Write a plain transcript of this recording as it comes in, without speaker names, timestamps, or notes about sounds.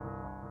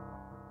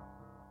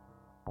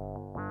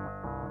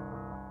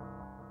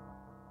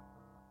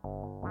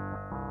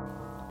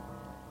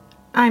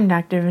I'm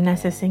Dr.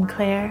 Vanessa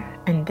Sinclair,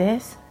 and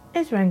this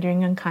is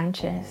Rendering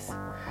Unconscious.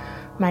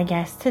 My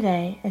guest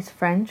today is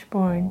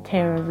French-born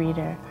tarot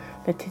reader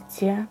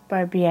Laetitia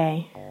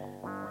Barbier.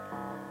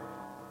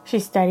 She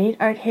studied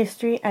art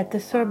history at the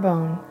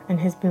Sorbonne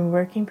and has been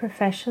working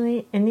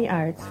professionally in the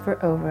arts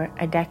for over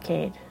a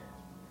decade.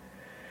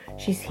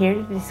 She's here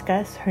to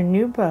discuss her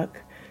new book,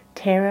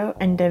 Tarot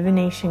and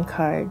Divination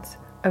Cards,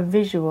 a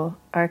Visual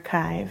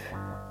Archive.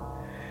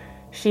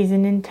 She's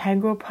an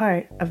integral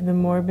part of the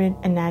Morbid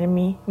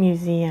Anatomy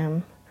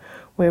Museum,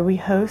 where we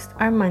host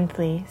our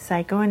monthly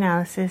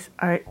psychoanalysis,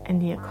 art,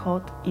 and the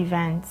occult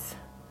events.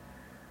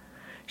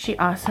 She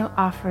also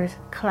offers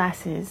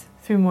classes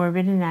through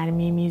Morbid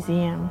Anatomy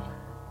Museum.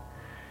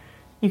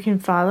 You can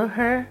follow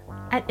her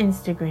at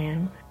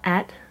Instagram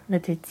at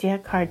Laetitia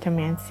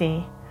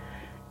Cartomancy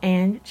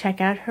and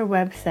check out her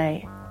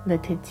website,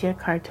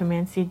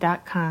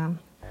 LaetitiaCartomancy.com.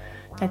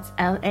 That's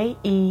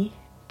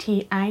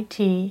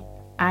LaetitiaCartomancy.com.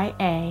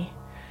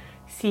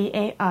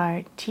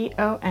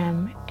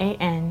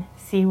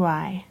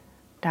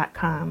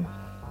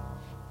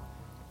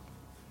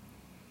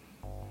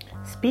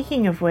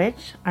 Speaking of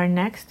which, our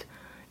next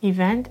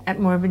event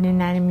at Morbid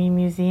Anatomy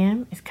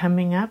Museum is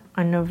coming up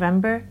on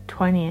November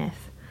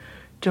 20th.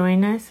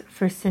 Join us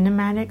for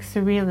Cinematic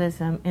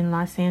Surrealism in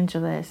Los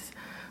Angeles,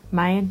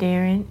 Maya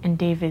Deren and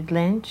David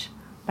Lynch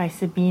by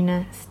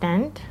Sabina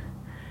Stent.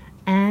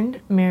 And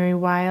Mary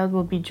Wild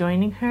will be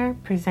joining her,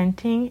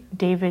 presenting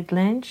David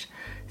Lynch,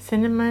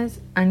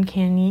 Cinema's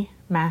Uncanny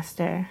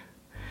Master.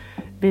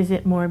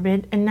 Visit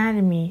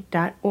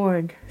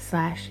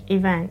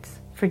morbidanatomy.org/events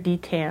for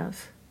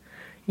details.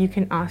 You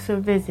can also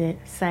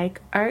visit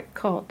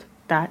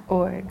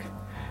psychartcult.org.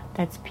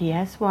 That's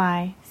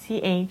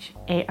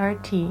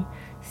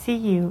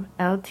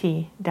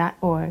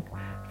psychartcult.org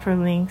for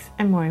links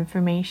and more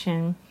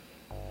information.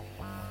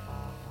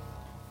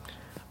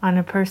 On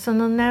a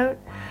personal note,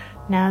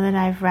 now that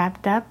I've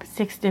wrapped up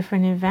 6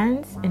 different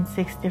events in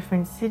 6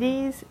 different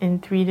cities in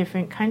 3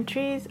 different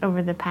countries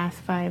over the past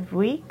 5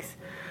 weeks,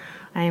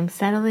 I am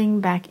settling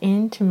back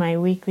into my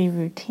weekly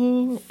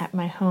routine at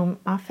my home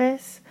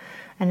office,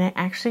 and I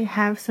actually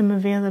have some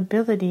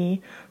availability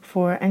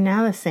for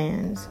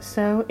analysans.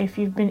 So if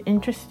you've been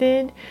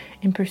interested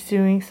in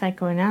pursuing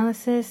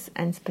psychoanalysis,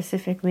 and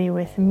specifically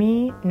with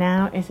me,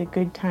 now is a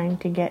good time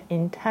to get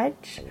in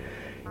touch.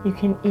 You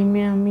can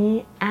email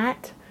me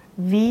at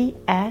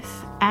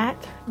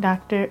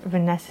vs@Dr.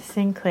 Vanessa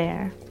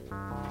Sinclair.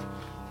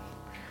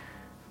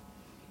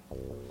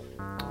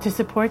 To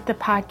support the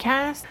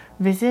podcast,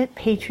 visit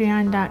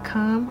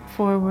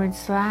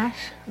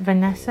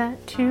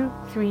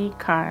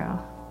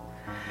patreon.com/Vanessa23Carl.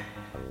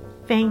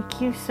 Thank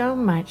you so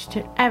much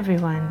to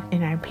everyone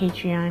in our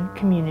Patreon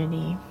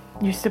community.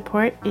 Your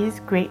support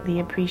is greatly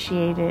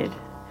appreciated.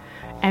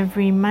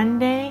 Every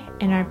Monday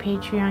in our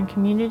Patreon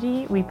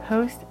community, we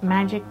post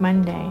Magic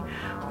Monday,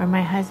 where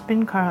my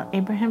husband Carl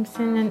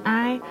Abrahamson and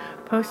I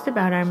post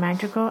about our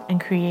magical and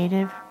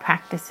creative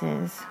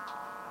practices.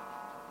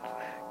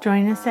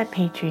 Join us at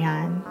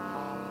Patreon.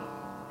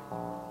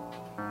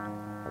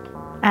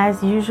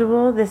 As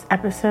usual, this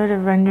episode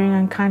of Rendering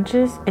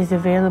Unconscious is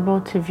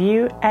available to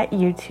view at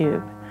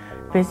YouTube.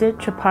 Visit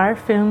Trapart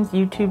Films'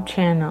 YouTube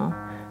channel.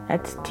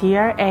 That's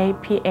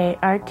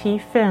TRAPART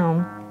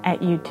Film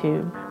at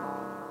YouTube.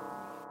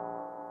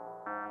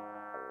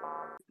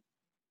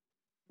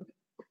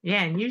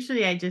 Yeah, and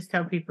usually I just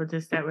tell people to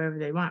start wherever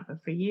they want,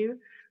 but for you,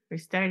 we're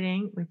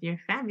starting with your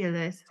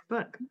fabulous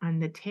book on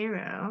the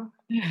tarot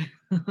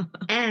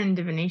and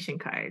divination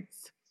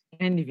cards.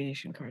 And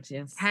divination cards,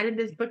 yes. How did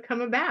this book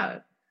come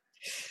about?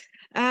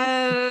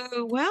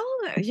 Well,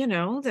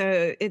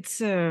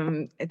 it's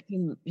a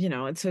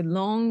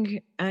long,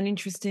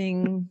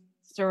 uninteresting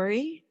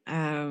story.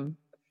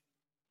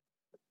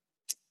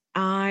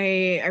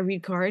 I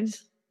read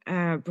cards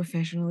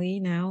professionally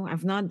now.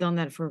 I've not done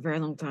that for a very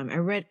long time. I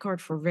read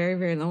cards for very,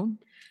 very long,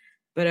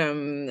 but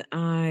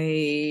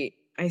I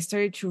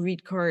started to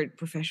read card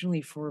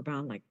professionally for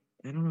about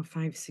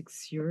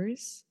 5-6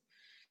 years,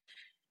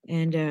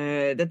 and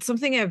that's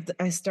something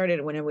I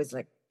started when I was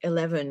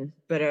 11,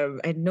 but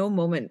at no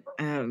moment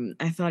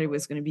I thought it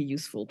was going to be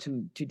useful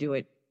to do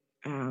it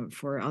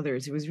for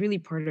others. It was really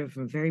part of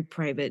a very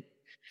private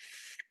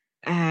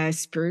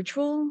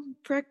spiritual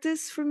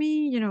practice for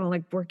me,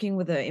 working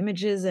with the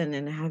images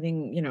and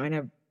having,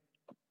 and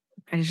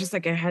it's just I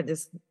had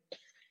this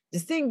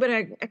thing, but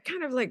I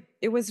kind of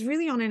it was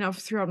really on and off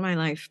throughout my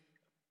life.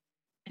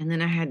 And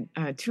then I had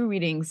 2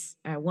 readings,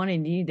 one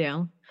in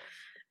Needale.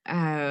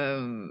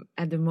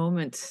 At the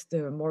moment,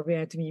 the Morbid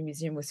Anatomy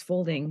Museum was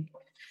folding,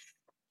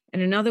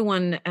 and another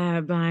one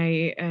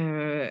by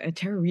a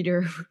tarot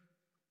reader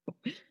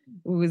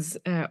who was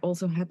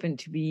also happened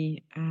to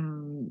be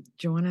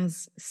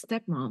Joanna's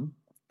stepmom.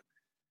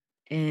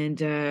 And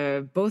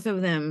both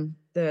of them,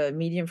 the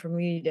medium from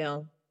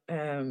Needale,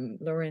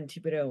 Lauren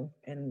Thibodeau,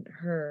 and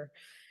her,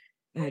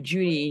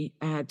 Judy,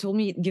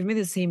 give me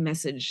the same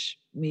message,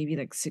 maybe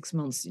 6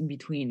 months in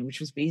between, which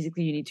was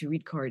basically you need to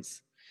read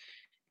cards,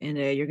 and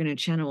you're going to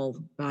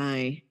channel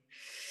by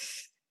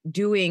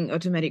doing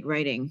automatic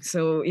writing.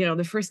 So,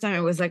 the first time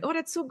I was like, oh,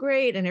 that's so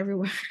great. And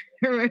everyone,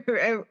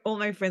 all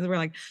my friends were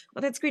like,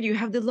 oh, that's great. You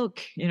have the look,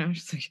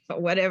 just like, "Oh,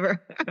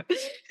 whatever."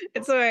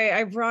 And so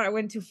I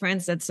went to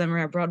France that summer.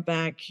 I brought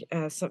back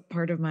some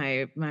part of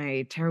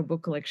my tarot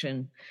book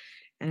collection.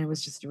 And it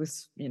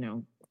was,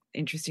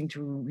 interesting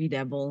to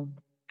redouble.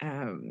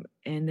 And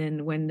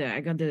then when I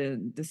got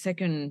the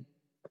second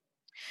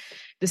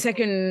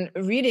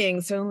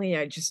reading, suddenly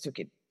I just took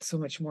it so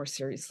much more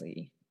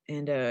seriously.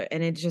 And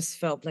it just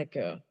felt like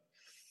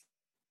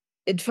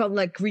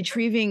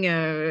retrieving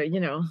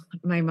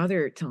my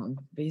mother tongue.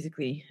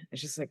 Basically,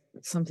 it's just like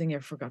something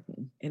I've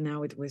forgotten, and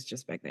now it was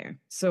just back there.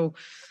 So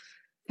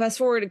fast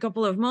forward a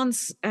couple of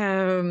months,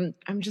 I'm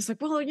just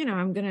like, well,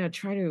 I'm gonna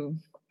try to,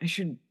 I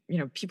should,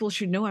 people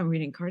should know I'm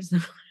reading cards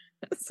now.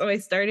 So I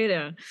started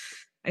an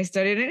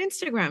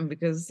Instagram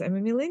because I'm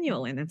a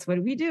millennial and that's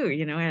what we do.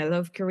 I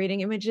love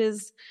curating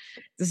images.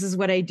 This is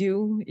what I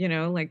do,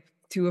 like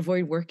to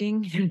avoid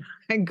working.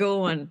 I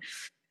go on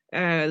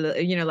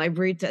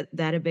library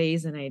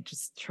database, and I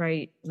just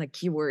try like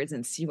keywords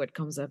and see what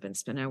comes up and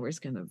spend hours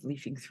kind of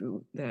leafing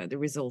through the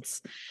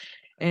results.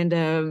 And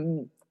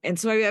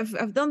so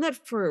I've done that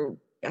for,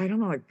 I don't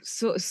know, like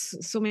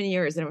so many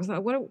years. And I was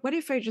like, what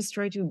if I just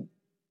try to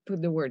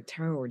put the word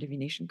tarot or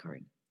divination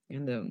card?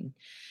 And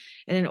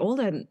then all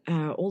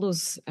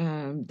those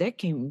deck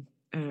came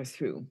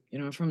through,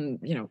 from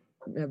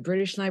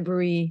British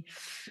Library,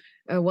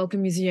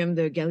 Wellcome Museum,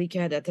 the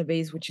Gallica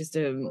database, which is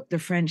the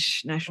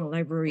French National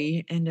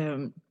Library,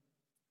 and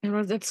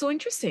that's so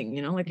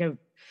interesting. Like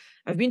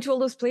I've been to all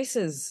those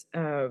places,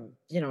 in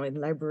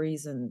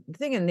libraries and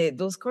thing, and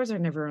those cards are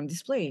never on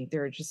display.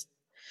 They're just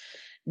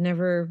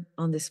never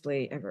on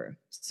display ever.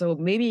 So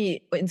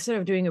maybe instead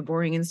of doing a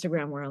boring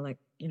Instagram where I'm like,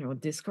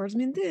 this cards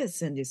mean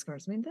this and this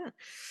cards mean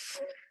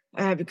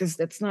that, because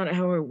that's not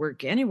how I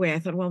work anyway. I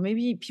thought, well,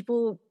 maybe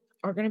people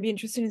are going to be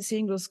interested in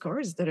seeing those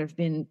cards that have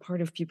been part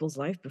of people's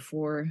life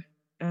before,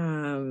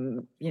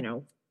 the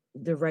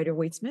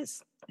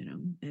Rider-Waite-Smith,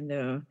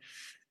 and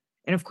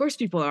of course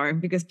people are,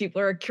 because people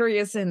are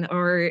curious and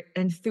are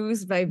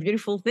enthused by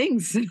beautiful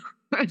things.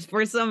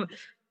 For some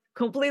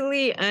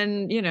completely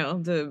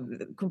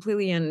the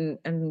completely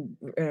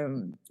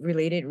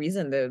related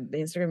reason, the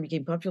Instagram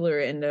became popular,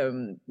 and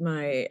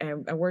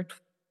I worked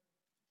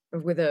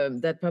with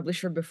that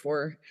publisher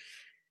before,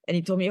 and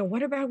he told me, oh,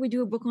 what about we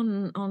do a book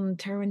on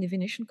tarot and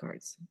divination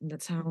cards? And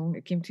that's how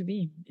it came to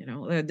be.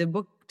 The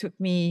book took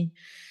me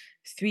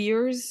 3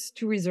 years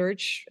to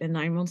research and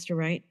 9 months to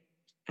write,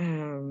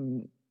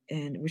 and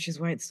which is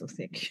why it's so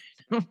thick.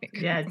 Oh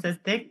yeah, it's a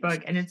thick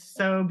book and it's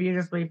so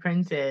beautifully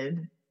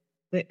printed.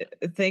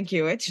 Thank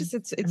you. It's just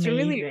it's amazing.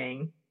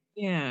 Really,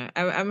 yeah.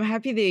 I'm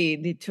happy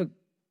they took,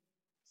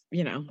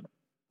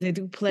 they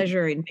took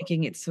pleasure in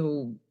making it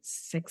so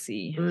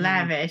sexy,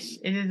 lavish.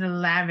 It is a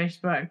lavish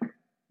book.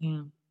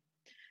 Yeah,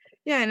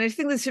 yeah, and I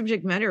think the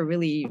subject matter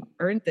really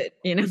earned it.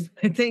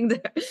 I think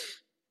that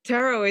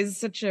tarot is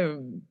such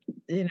a,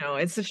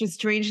 it's such a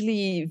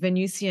strangely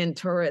Venusian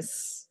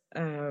Taurus,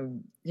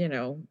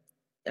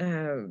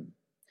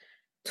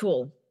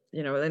 tool.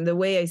 And the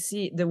way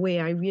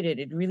I read it,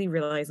 it really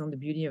relies on the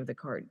beauty of the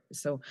card.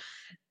 So,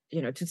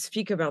 to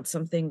speak about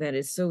something that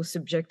is so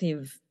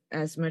subjective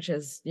as much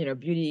as,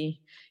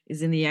 beauty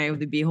is in the eye of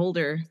the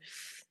beholder,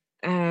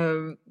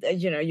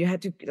 you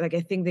had to, like, I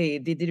think they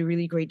did a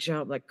really great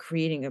job, like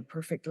creating a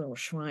perfect little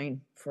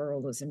shrine for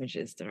all those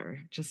images that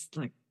are just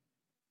like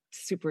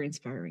super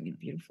inspiring and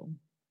beautiful.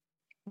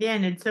 Yeah,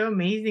 and it's so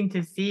amazing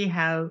to see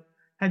how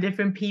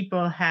different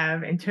people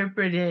have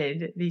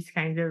interpreted these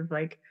kinds of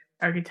like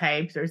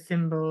archetypes or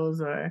symbols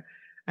or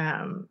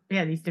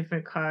these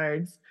different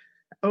cards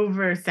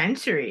over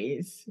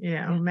centuries,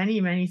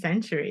 many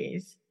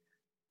centuries.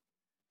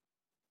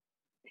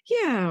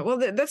 Yeah, well,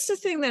 that's the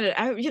thing that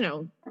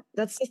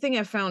that's the thing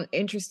I found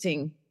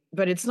interesting,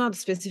 but it's not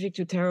specific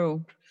to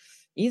tarot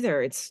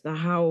either. It's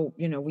how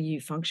we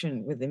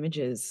function with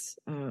images,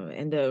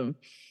 and the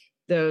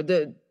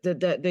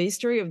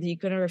history of the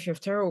iconography of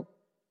tarot,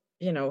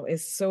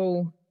 is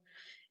so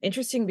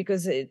interesting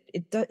because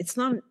it's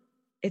not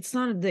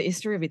the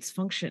history of its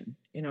function.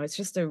 It's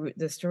just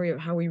the story of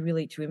how we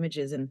relate to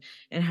images and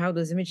how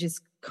those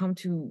images come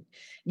to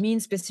mean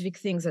specific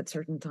things at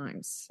certain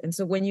times. And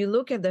so when you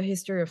look at the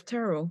history of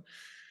tarot,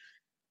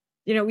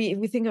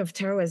 we think of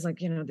tarot as like,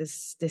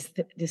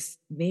 this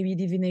maybe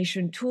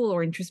divination tool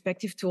or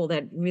introspective tool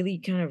that really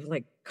kind of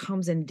like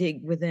comes and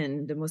dig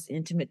within the most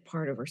intimate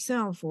part of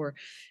ourselves, or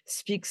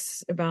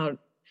speaks about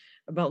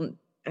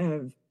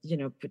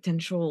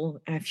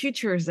potential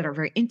futures that are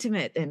very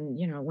intimate. And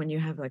when you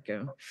have like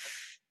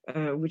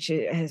which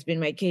has been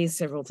my case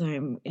several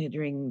times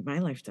during my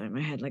lifetime,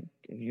 I had like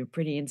a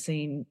pretty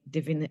insane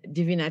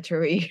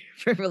divinatory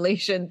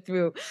revelation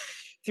through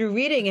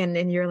reading,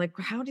 and you're like,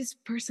 how this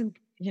person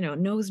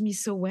knows me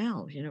so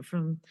well,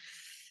 from.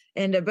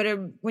 And but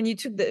when you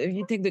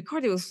take the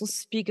card, it will also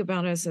speak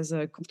about us as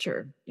a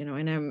culture,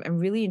 and I'm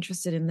really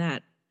interested in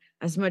that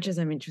as much as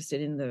I'm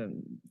interested in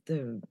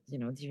the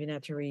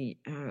divinatory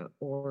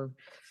or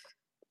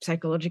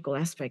psychological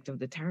aspect of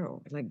the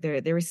tarot. Like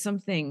there is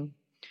something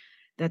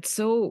that's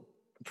so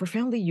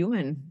profoundly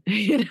human,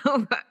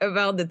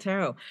 about the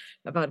tarot,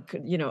 about,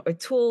 a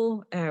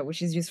tool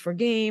which is used for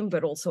game,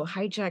 but also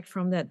hijacked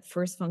from that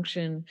first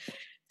function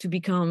to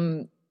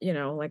become,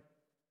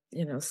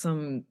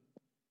 some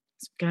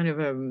kind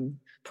of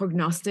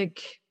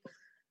prognostic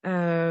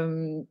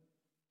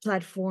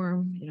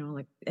platform,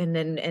 and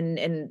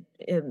then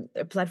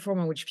a platform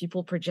on which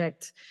people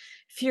project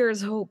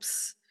fears,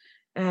 hopes,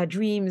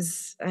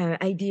 dreams,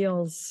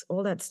 ideals,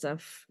 all that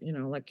stuff,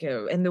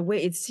 and the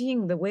way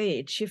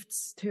it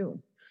shifts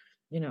too.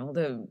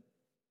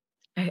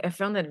 I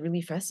found that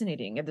really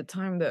fascinating. At the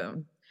time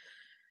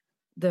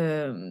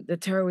the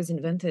tarot was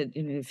invented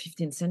in the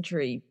 15th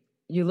century,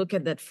 you look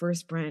at that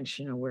first branch,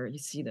 where you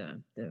see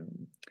the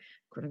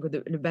quote unquote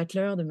the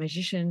battleur, the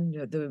magician,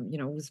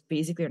 who's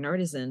basically an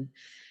artisan.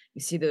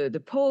 You see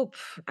the Pope,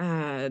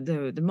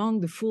 the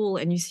monk, the fool,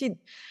 and you see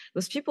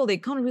those people, they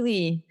can't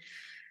really,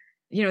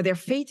 their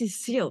fate is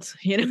sealed,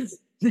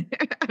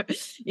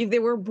 If they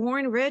were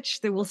born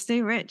rich, they will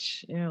stay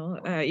rich,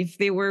 if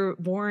they were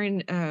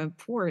born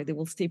poor, they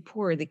will stay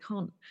poor. They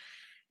can't,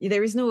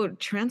 there is no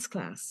trans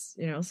class,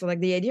 so like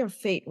the idea of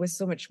fate was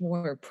so much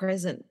more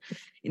present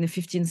in the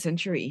 15th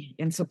century.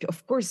 And so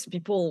of course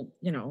people,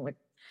 like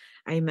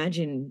I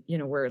imagine,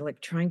 were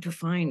like trying to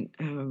find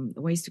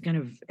ways to kind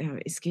of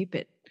escape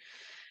it.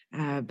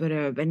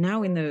 But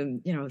now in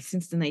the,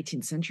 since the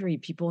 19th century,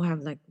 people have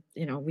like,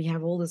 we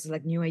have all this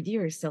like new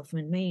ideas,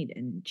 self-made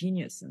and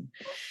genius,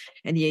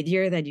 and the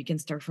idea that you can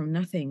start from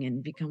nothing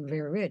and become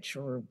very rich,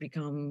 or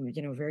become,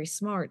 very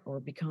smart, or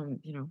become,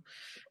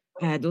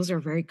 those are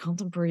very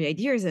contemporary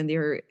ideas, and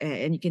they're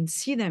and you can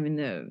see them in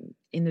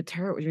the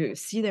tarot. You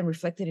see them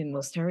reflected in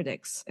those tarot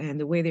decks and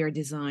the way they are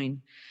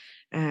designed,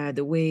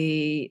 the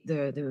way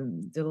the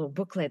little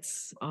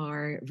booklets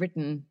are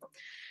written,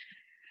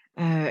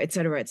 et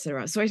cetera, et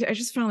cetera. So I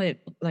just found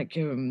it like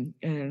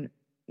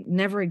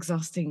never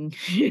exhausting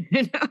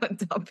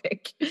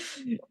topic,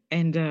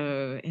 and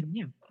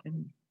yeah.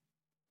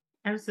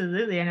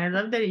 Absolutely. And I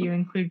love that you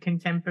include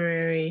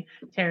contemporary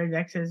tarot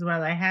decks as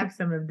well. I have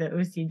some of the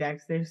Usi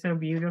decks. They're so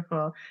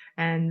beautiful.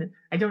 And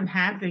I don't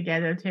have the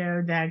Ghetto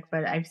Tarot deck,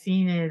 but I've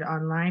seen it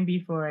online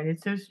before, and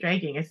it's so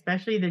striking,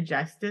 especially the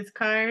Justice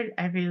card.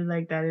 I feel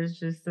like that is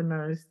just the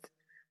most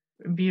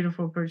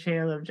beautiful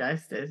portrayal of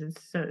justice.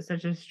 It's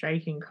such a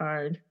striking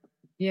card.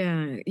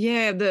 Yeah.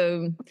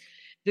 The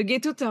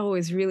Ghetto Tarot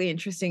is really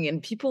interesting,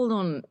 and people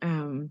don't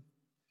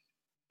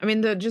I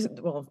mean,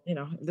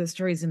 the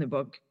stories in the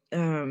book.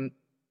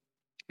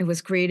 It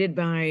was created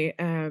by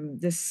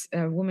this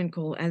woman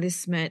called Alice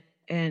Smith,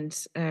 and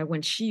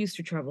when she used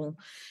to travel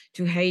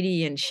to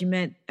Haiti, and she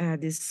met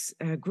this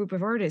group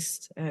of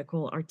artists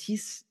called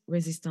Artistes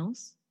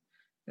Résistance,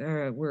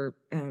 were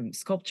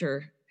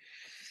sculpture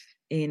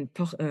in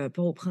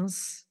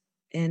Port-au-Prince,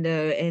 and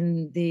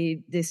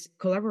they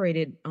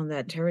collaborated on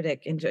that tarot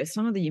deck, and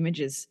some of the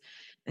images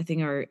I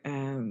think are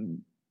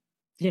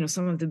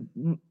some of the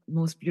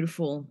most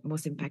beautiful,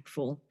 most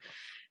impactful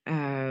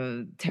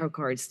tarot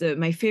cards.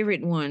 My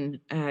favorite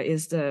one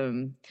is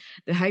the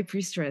High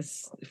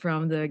Priestess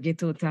from the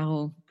Ghetto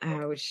Tarot,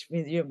 which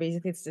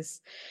basically it's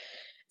this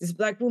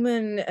black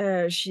woman.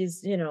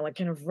 She's like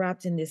kind of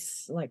wrapped in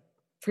this like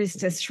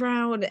priestess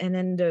shroud, and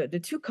then the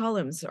two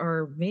columns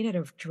are made out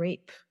of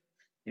drape.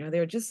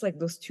 They're just like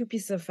those two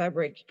pieces of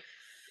fabric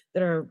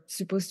that are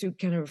supposed to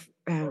kind of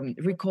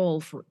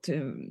recall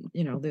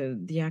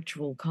the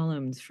actual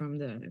columns from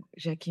the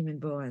Jacqueline and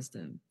Boaz,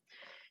 the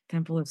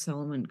Temple of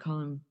Solomon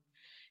column.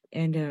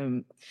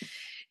 And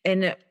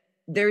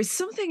there is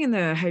something in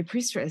the High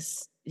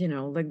Priestess,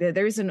 like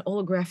there is an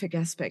holographic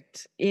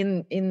aspect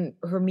in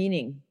her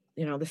meaning,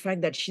 the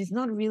fact that she's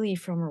not really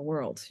from her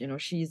world.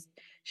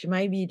 She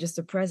might be just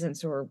a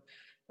presence or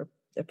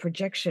a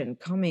projection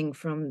coming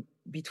from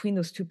between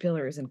those two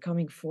pillars and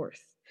coming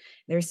forth.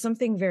 There's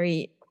something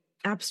very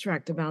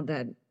abstract about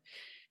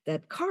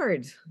that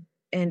card,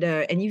 and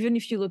even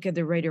if you look at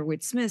the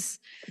Rider-Waite-Smith,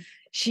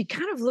 she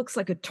kind of looks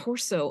like a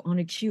torso on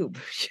a cube,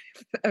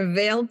 a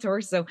veiled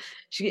torso.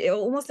 She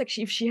almost like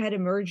if she had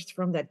emerged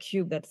from that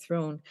cube that's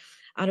thrown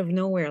out of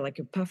nowhere like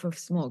a puff of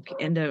smoke.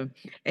 And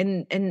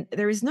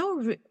there is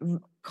no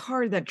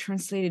card that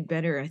translated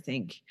better, I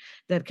think,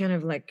 that kind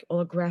of like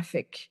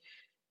holographic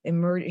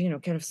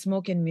kind of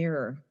smoke and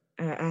mirror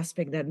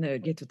aspect that the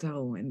Ghetto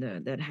Tarot and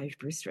that High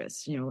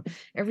Priestess.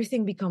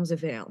 Everything becomes a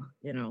veil,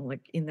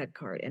 like in that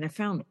card. And I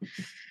found,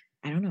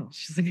 I don't know,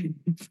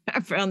 I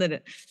found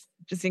that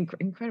just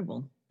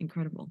incredible.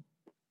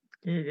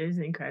 It is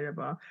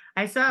incredible.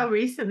 I saw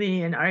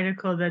recently an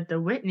article that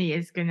the Whitney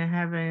is going to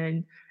have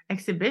an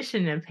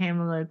exhibition of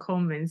Pamela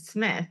Colman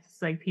Smith.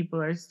 It's like people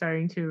are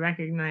starting to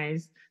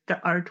recognize the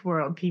art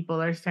world.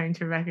 People are starting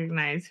to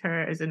recognize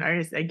her as an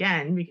artist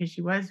again, because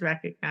she was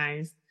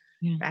recognized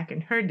back in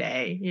her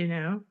day,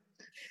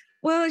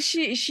 Well,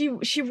 she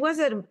was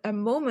at a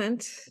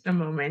moment. A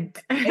moment.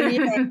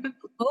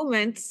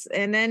 Moments,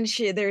 and then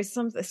there's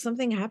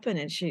something happened,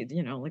 and she,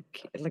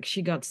 like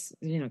she got,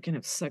 kind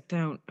of sucked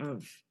out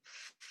of,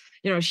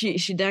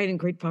 she died in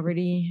great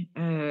poverty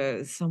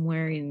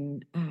somewhere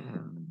in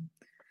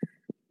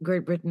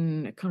Great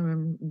Britain. I can't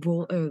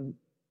remember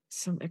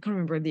I can't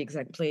remember the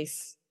exact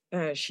place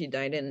she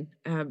died in.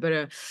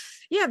 But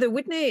yeah, the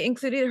Whitney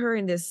included her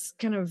in this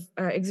kind of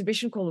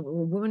exhibition called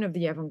Women of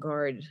the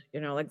Avant-Garde.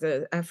 Like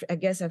I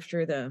guess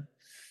after the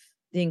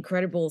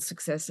incredible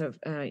success of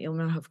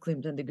Ilma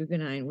Klimt and the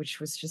Guggenheim, which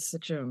was just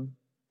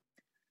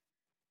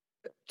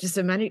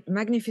a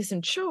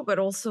magnificent show, but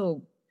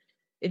also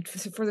it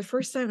for the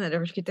first time that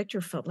architecture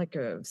felt like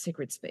a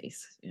sacred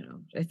space.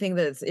 I think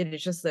that it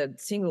is just that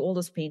seeing all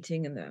those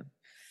painting and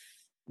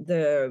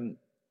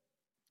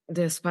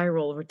the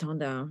spiral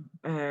rotunda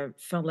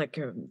felt like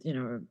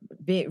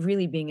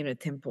really being in a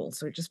temple.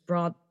 So it just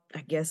brought,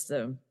 I guess,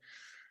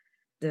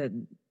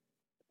 the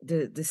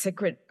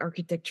sacred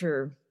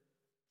architecture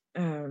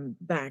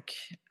back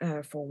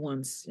for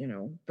once.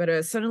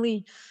 But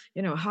suddenly,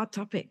 hot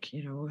topic,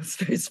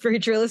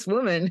 spiritualist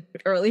woman,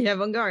 early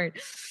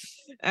avant-garde.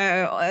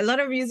 A lot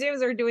of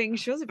museums are doing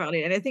shows about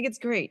it, and I think it's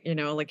great.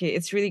 Like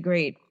it's really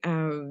great.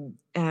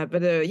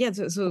 But yeah,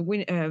 so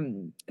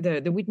when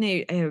the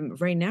Whitney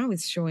right now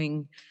is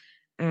showing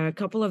a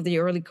couple of the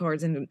early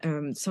cards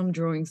and some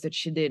drawings that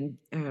she did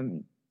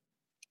in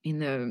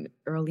the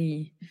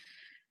early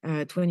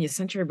 20th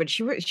century. But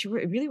she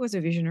really was a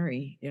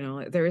visionary.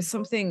 There is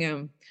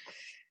something.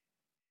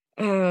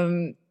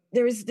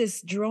 There is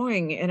this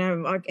drawing,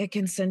 and I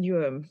can send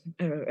you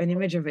an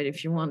image of it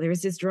if you want. There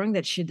is this drawing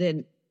that she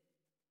did,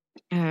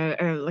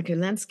 like a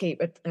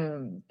landscape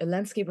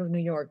of New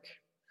York,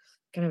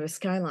 kind of a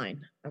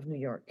skyline of New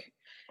York.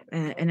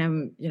 And I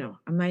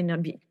might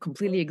not be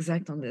completely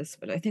exact on this,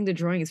 but I think the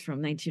drawing is from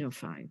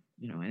 1905.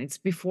 And it's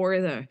before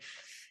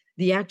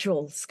the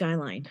actual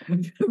skyline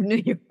of New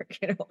York.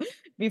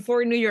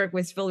 Before New York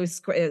was filled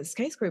with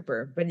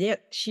skyscraper, but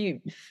yet she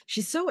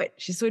saw it.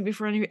 She saw it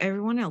before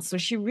everyone else. So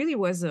she really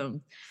was,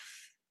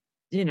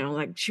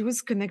 like she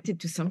was connected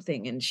to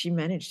something, and she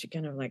managed to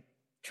kind of like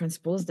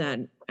transpose that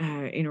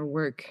in her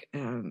work.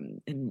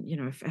 And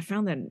I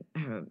found that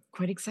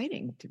quite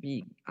exciting, to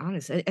be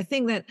honest. I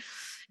think that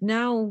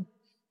now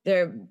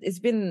it's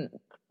been,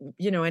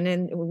 and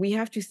then we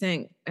have to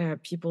thank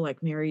people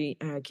like Mary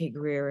K.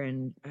 Greer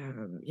and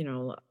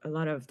a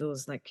lot of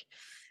those like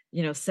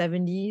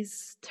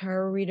 70s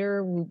tarot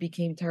reader who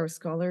became tarot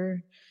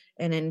scholar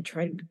and then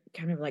tried to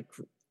kind of like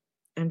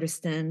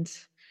understand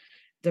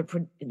the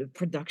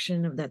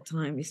production of that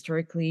time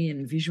historically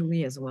and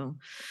visually as well.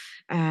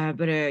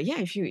 But yeah,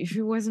 if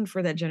it wasn't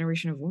for that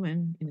generation of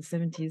women in the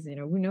 70s,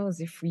 who knows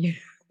if we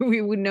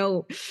we would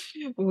know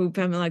who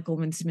Pamela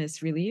Coleman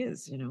Smith really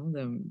is.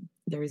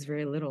 There is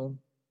very little.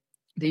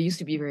 There used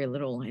to be very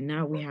little, and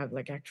now we have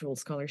like actual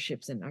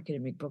scholarships and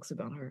academic books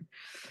about her.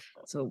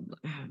 So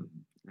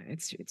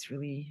it's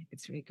really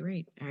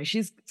great.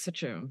 She's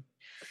such an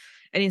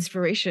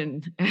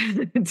inspiration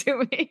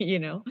to me.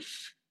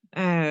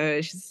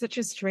 She's such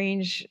a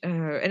strange,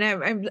 and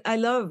I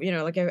love,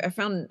 like I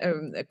found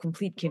a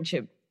complete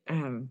kinship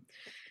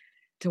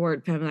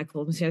toward Pamela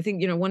Coleman. I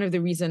think one of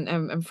the reason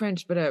I'm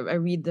French, but I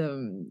read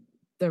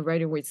the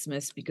Rider-Waite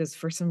Smith because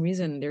for some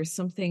reason there's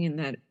something in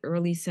that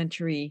early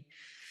century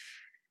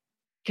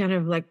kind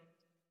of like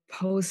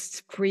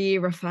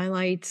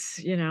pre-Raphaelite,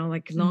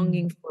 like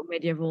longing for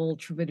medieval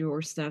troubadour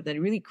stuff that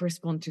really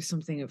correspond to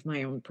something of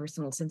my own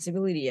personal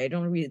sensibility. I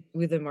don't read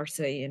with the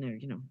Marseille,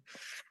 and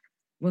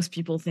most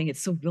people think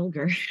it's so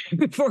vulgar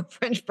for a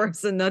French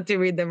person not to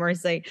read the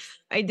Marseille.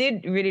 I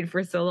did read it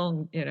for so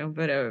long,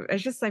 but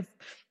it's just like,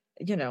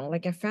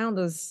 like I found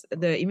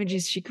the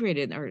images she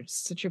created are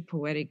such a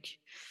poetic,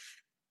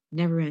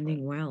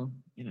 never-ending well.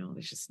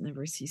 They just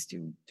never cease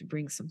to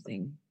bring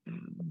something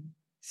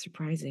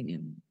surprising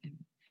and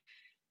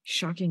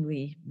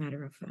shockingly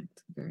matter of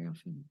fact very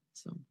often.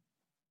 So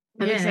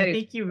I'm excited. I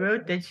think you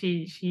wrote that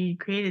she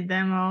created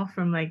them all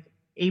from like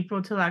April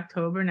till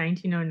October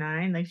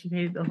 1909. Like she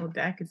created the whole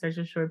deck in such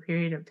a short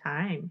period of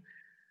time.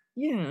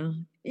 Yeah,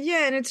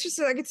 and it's just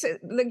like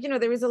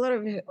there was a lot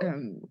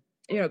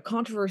of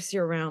controversy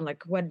around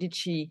like what did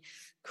she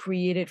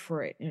create it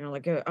for it.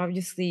 Like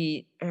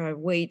obviously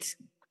Waite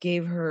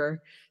gave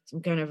her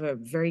some kind of a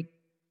very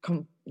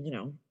kind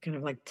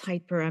of like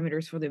tight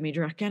parameters for the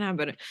major arcana,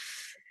 but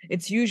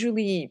it's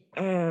usually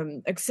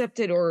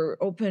accepted or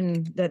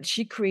open that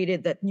she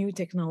created that new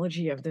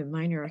technology of the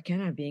minor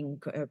arcana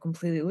being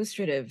completely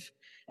illustrative.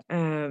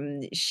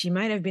 She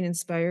might have been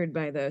inspired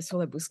by the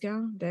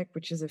Solabusca deck,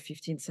 which is a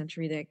 15th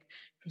century deck.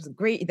 There's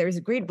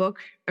a great book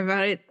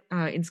about it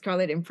in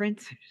Scarlet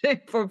imprint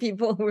for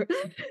people who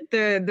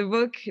the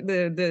book,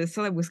 the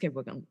Solabusca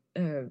book,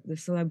 the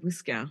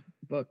Solabusca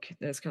book,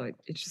 the Scarlet.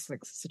 It's just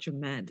like such a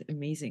mad,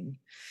 amazing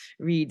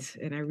read,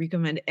 and I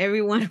recommend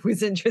everyone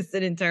who's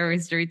interested in tarot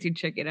history to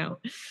check it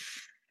out.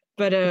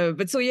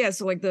 But so yeah,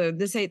 so like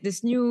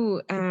this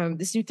new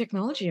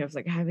technology of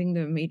like having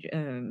the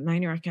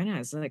minor arcana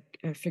as like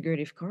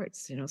figurative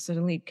cards,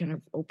 suddenly kind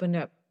of opened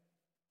up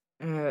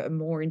a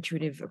more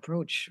intuitive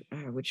approach,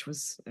 which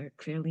was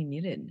clearly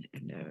needed.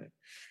 And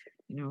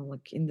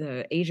like in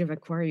the age of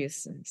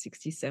Aquarius,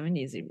 60s,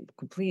 70s, it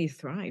completely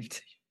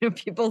thrived.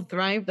 People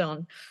thrived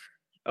on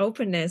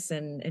openness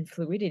and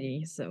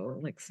fluidity. So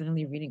like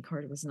suddenly reading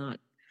card was not,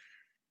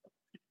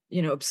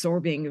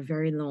 absorbing a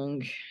very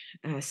long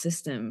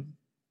system.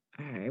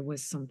 It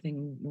was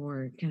something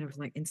more kind of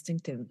like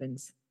instinctive and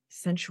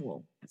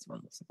sensual as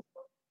well. So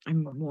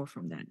I'm more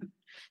from that.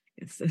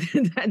 It's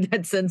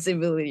that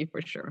sensibility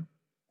for sure.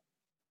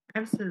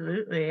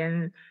 Absolutely,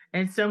 and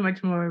it's so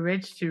much more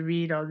rich to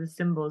read all the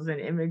symbols and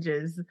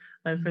images,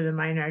 for the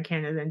minor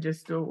arcana than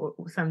just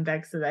some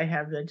decks that I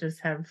have that just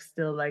have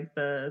still like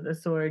the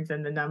swords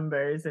and the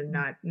numbers and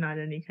not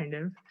any kind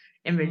of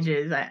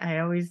images. I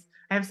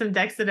have some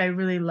decks that I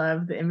really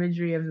love the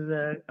imagery of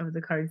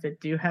the cards that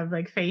do have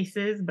like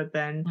faces, but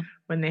then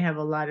when they have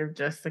a lot of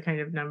just the kind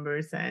of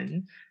numbers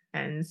and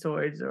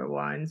swords or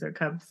wands or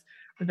cups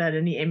without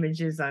any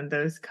images on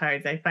those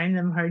cards, I find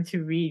them hard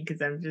to read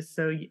because I'm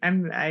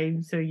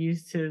so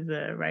used to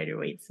the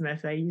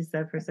Rider-Waite-Smith. I used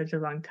that for such a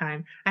long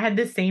time. I had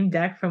the same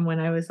deck from when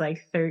I was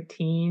like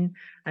 13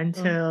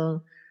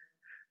 until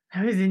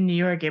I was in New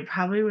York. It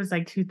probably was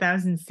like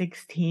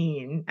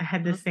 2016. I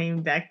had the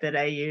same deck that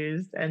I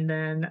used, and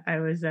then I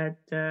was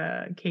at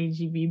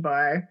KGB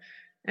bar,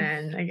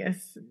 and I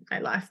guess I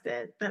lost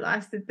it. I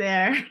lost it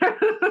there.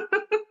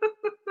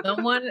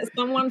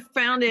 Someone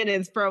found it.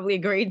 It's probably a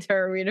great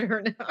tarot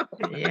reader now.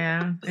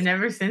 Yeah, and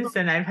ever since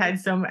then,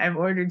 I've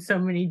ordered so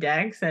many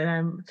decks, and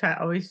I'm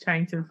always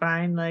trying to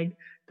find like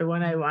the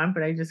one I want,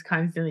 but I just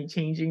constantly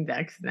changing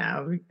decks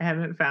now. I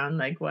haven't found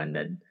like one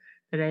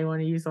that I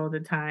want to use all the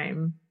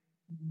time.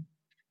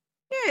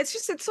 Yeah,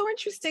 it's so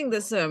interesting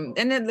this and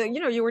then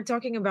you were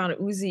talking about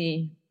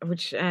Uzi,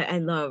 which I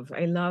love.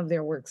 I love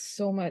their work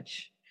so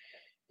much.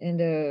 And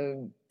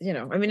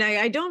I mean,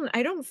 I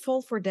don't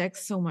fall for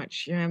decks so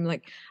much. I'm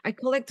like, I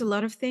collect a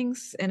lot of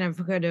things, and I've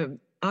got a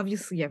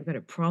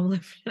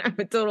problem. I'm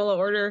a total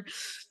hoarder.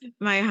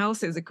 My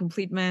house is a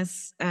complete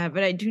mess,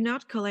 but I do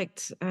not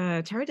collect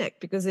tarot deck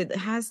because it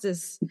has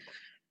this.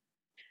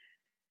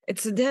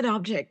 It's a dead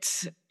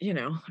object,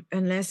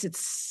 unless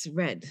it's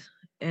red,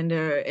 and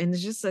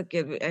it's just like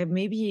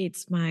maybe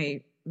it's my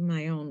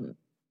own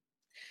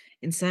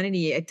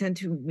insanity. I tend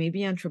to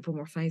maybe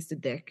anthropomorphize the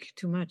deck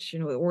too much,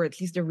 or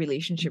at least the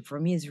relationship for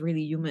me is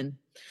really human.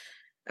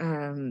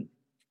 And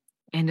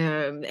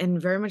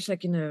very much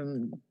like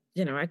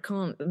I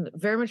can't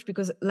very much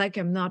because like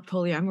I'm not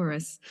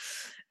polyamorous.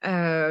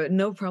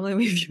 No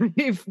problem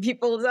if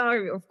people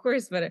are, of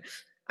course, but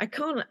I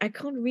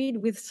can't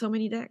read with so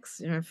many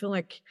decks. I feel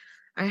like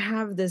I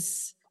have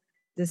this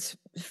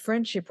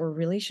friendship or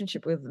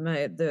relationship with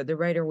the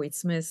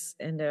Rider-Waite-Smith,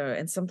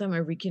 and sometimes I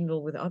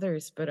rekindle with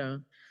others, but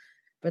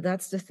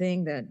that's the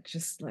thing that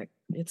just like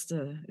it's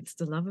the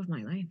love of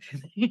my life.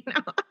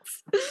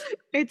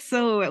 It's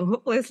so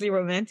hopelessly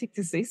romantic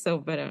to say so,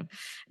 but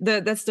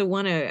that's the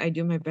one I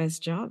do my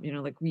best job.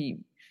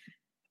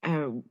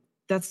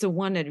 That's the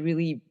one that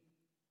really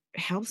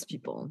helps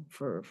people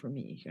for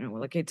me.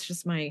 Like it's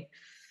just my,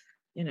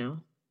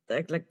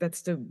 like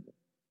that's the.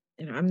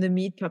 I'm the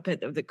meat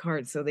puppet of the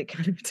card, so they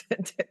kind of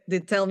they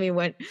tell me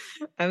what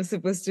I'm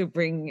supposed to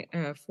bring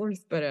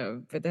forth. But I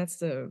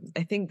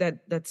think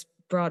that's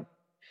brought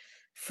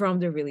from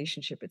the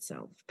relationship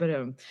itself. But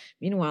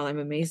meanwhile, I'm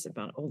amazed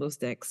about all those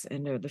decks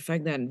and the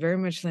fact that very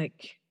much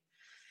like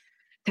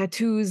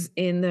tattoos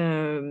in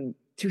the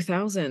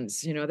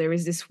 2000s, there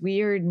is this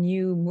weird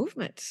new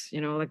movement.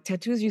 Like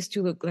tattoos used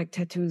to look like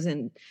tattoos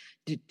in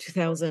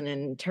 2000,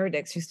 and tarot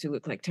decks used to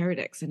look like tarot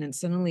decks, and then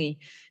suddenly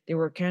they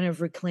were kind of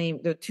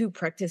reclaimed. The two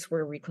practice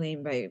were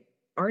reclaimed by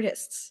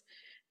artists.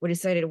 We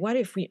decided, what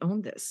if we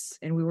own this?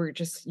 And we were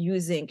just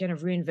kind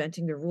of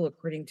reinventing the rule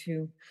according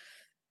to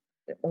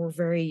or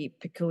very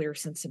peculiar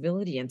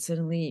sensibility, and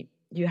suddenly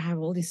you have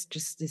all this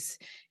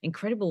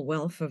incredible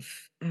wealth of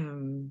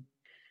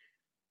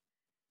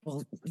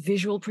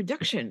visual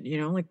production.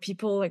 Like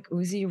people like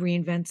Uzi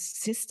reinvents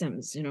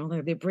systems.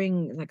 Like they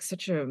bring like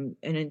such an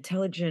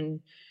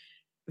intelligent,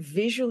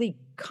 visually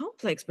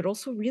complex but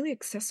also really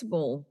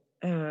accessible,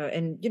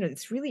 and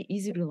it's really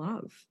easy to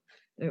love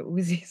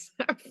Uzi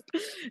stuff.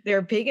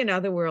 They're big in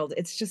Otherworld.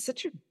 It's just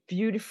such a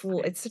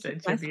beautiful, it's such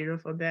a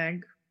beautiful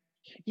deck.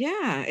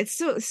 Yeah, it's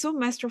so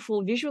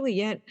masterful visually,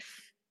 yet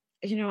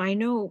I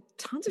know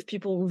tons of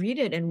people read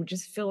it and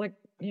just feel like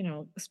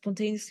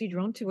spontaneously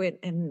drawn to it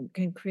and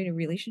can create a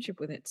relationship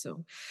with it.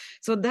 So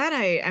that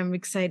I'm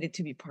excited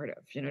to be part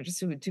of, just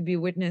to be a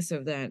witness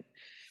of that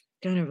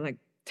kind of like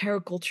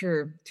tarot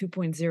culture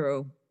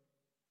 2.0,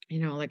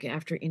 like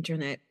after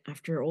internet,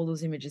 after all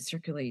those images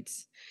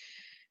circulates,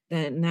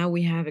 that now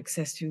we have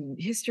access to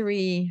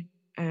history,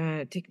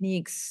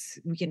 techniques,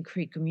 we can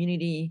create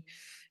community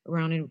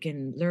around it, we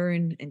can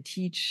learn and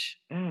teach,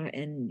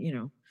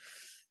 and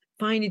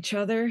find each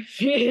other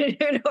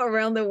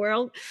around the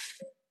world.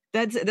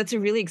 That's a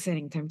really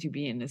exciting time to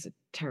be in as a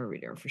tarot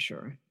reader for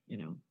sure.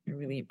 I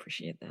really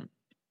appreciate that.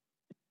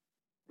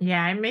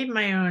 Yeah, I made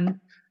my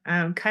own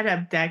cut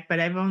up deck, but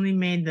I've only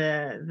made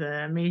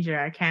the major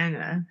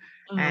arcana.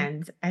 Uh-huh.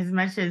 And as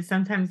much as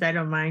sometimes I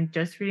don't mind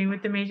just reading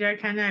with the major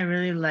arcana, I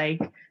really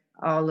like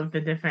all of the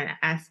different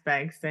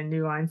aspects and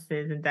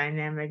nuances and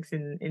dynamics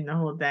in the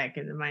whole deck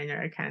in the minor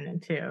arcana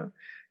too.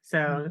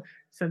 Yeah.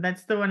 So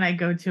that's the one I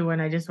go to when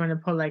I just want to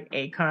pull like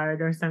a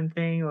card or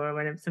something,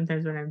 or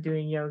sometimes when I'm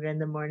doing yoga in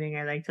the morning,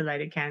 I like to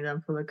light a candle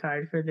and pull a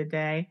card for the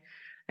day,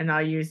 and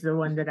I'll use the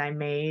one that I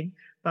made.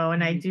 But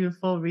when I Mhm. do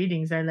full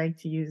readings, I like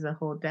to use the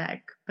whole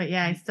deck. But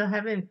yeah, I still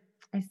haven't.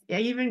 I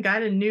even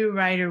got a new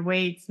Rider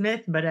Waite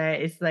Smith, but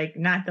it's like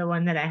not the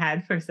one that I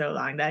had for so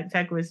long. That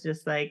deck was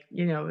just like,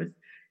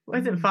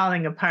 wasn't Mhm.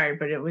 falling apart,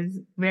 but it was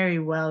very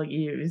well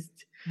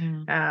used.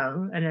 Yeah.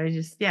 And I was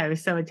just, yeah, I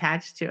was so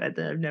attached to it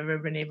that I've never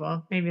been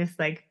able. Maybe it's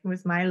like it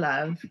was my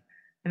love,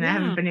 and I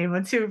haven't Yeah. been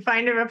able to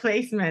find a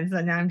replacement.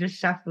 So now I'm just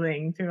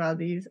shuffling through all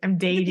these. I'm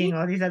dating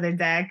all these other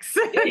decks.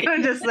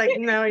 I'm just like,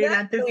 no, you're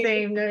not the Exactly.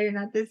 same. No, you're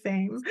not the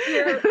same.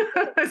 You're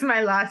It's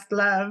my lost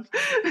love.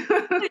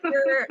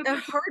 you're a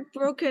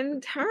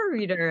heartbroken tarot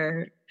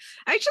reader.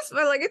 I just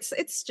feel like it's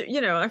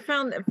I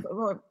found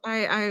well,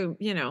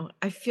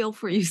 I feel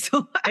for you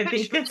so I much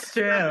think for it's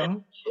that.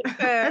 true.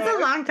 That's a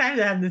long time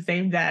to have the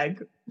same deck.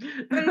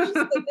 But it's just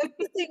like that's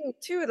the thing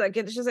too. Like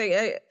it's just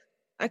like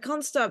I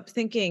can't stop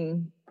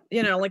thinking.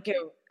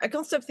 I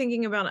can't stop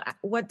thinking about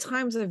what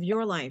times of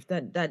your life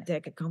that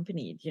deck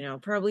accompanied.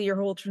 Probably your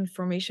whole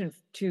transformation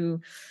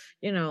to,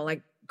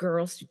 like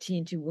girls to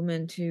teen to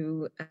woman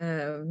to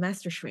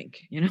master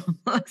shrink.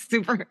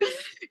 Super.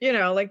 It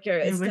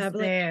was Established.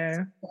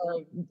 there.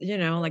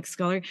 Like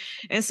scholar,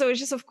 and so it's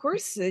just of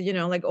course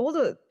like all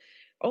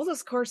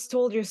those cards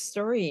told your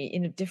story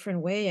in a different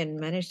way and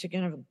managed to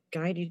kind of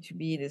guide you to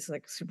be this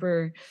like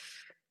super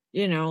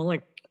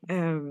like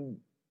um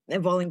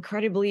well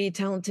incredibly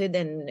talented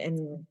and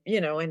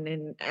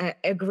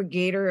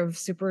aggregator of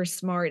super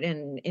smart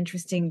and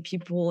interesting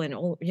people and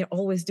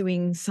always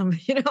doing some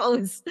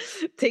always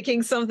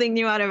taking something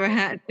new out of a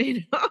hat.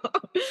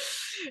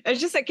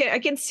 It's just like I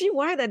can see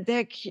why that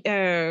deck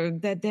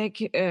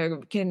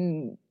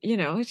can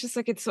it's just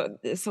like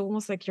it's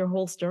almost like your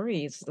whole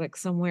story is like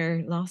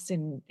somewhere lost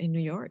in New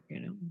York.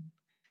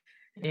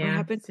 What Yeah,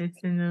 happened?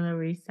 it's in the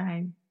Lower East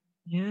Side.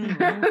 Yeah,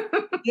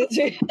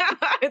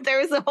 well, there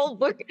was a whole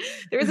book.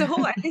 There was a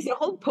whole, at least a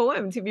whole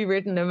poem to be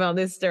written about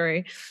this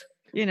story.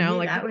 Maybe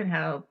Like that would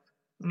help.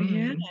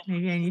 yeah,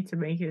 Maybe I need to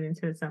make it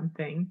into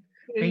something.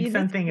 Make you need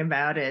something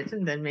about it,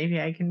 and then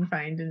maybe I can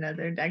find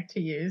another deck to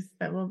use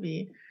that will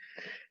be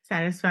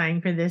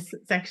satisfying for this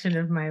section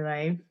of my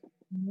life.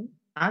 to.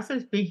 Also,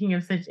 speaking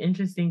of such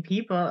interesting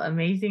people,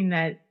 amazing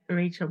that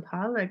Rachel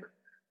Pollack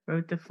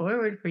wrote the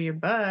foreword for your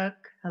book.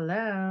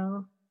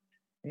 Hello.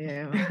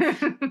 Yeah.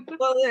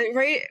 Well,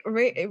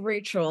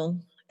 Rachel,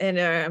 and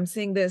I'm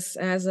saying this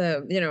as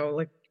a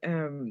like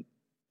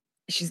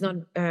she's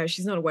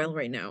not well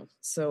right now,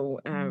 so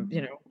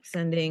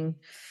sending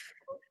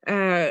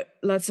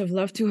lots of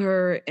love to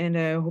her and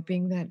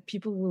hoping that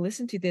people who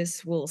listen to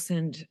this will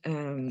send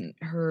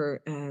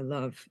her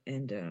love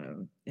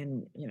and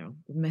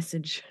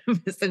message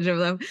message of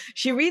love.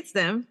 She reads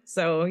them,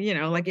 so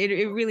like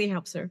it really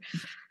helps her.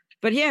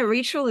 But yeah,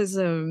 Rachel is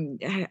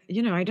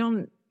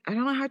I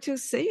don't know how to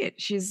say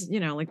it. She's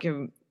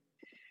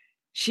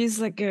she's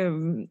like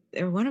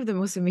one of the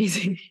most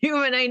amazing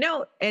human I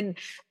know, and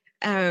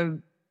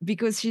um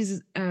because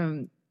she's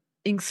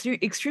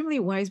extremely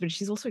wise, but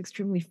she's also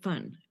extremely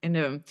fun. And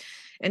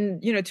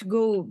to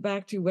go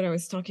back to what I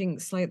was talking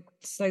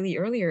slightly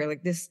earlier,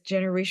 like this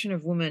generation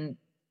of women,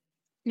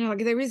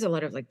 like there is a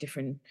lot of like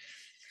different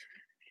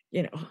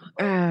you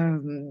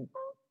know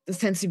the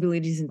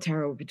sensibilities in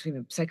tarot between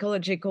the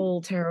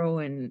psychological tarot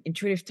and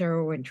intuitive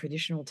tarot and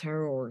traditional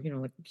tarot, or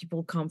like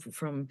people come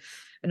from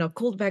an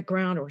occult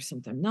background or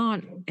sometimes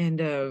not. And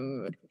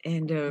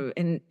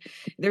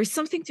there's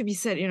something to be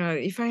said,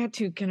 if I had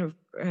to kind of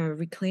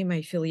reclaim my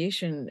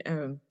affiliation,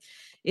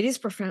 it is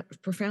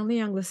profoundly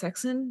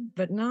Anglo-Saxon,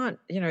 but not,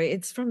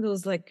 it's from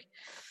those like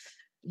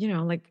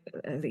the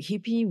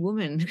hippie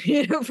woman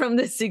from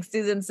the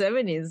 60s and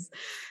 70s,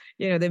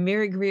 the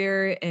Mary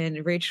Greer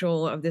and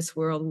Rachel of this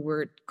world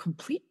were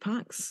complete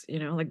punks.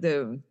 Like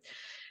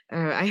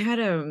I had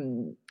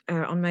on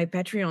my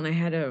Patreon,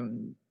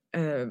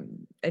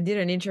 I did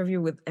an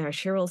interview with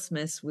Cheryl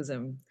Smith, who's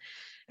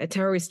a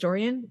tarot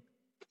historian,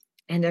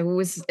 and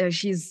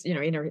she's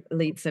in her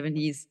late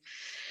 70s,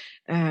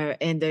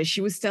 and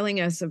she was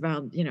telling us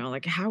about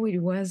like how it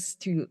was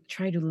to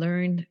try to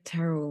learn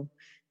tarot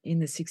in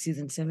the 60s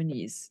and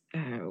 70s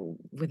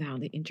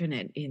without the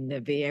internet in the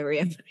Bay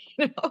Area.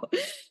 you know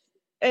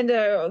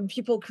and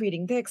people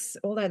creating decks,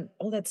 all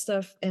that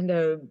stuff, and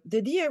the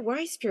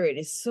DIY spirit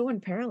is so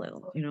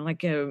unparalleled.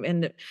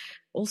 And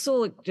also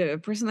like a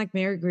person like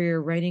Mary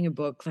Greer writing a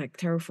book like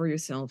Tarot for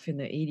Yourself in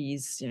the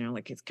 80s,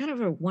 like it's kind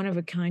of a one of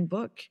a kind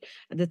book.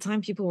 At the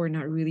time, people were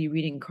not really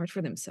reading cards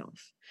for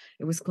themselves.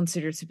 It was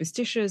considered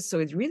superstitious, so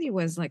it really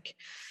was like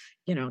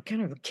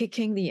kind of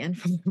kicking the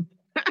envelope.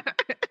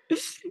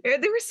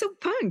 They were so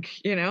punk,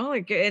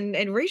 like,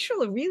 and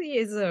Rachel really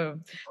is a,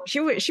 she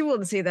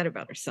wouldn't say that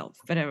about herself,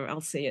 but I'll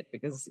say it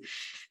because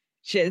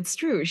it's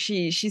true.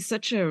 She's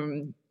such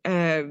an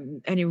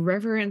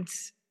irreverent,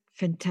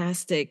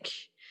 fantastic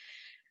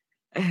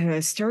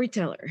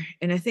storyteller,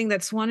 and I think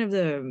that's one of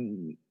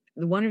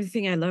the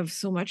thing I love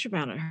so much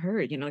about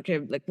her.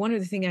 Like one of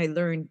the thing I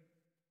learned,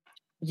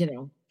 you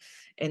know,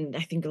 and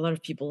I think a lot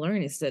of people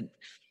learn is that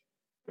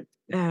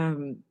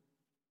um,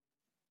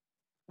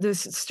 the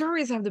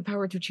stories have the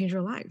power to change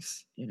our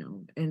lives,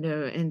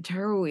 and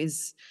tarot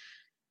is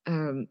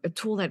a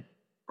tool that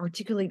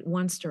articulate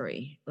one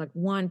story, like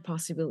one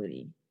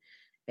possibility,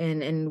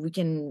 and we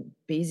can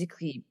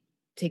basically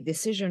take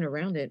decision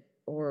around it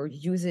or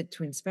use it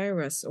to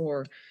inspire us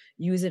or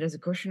use it as a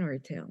cautionary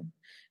tale.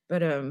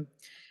 But um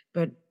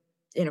but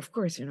and of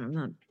course, I'm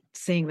not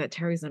saying that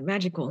tarot is not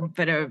magical,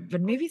 but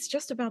maybe it's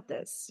just about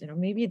this,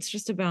 maybe it's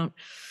just about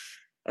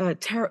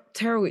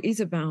tarot is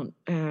about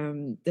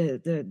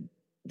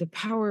the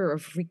power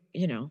of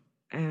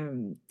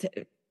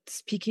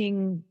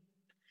speaking,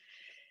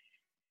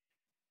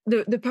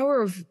 the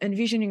power of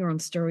envisioning our own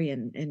story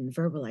and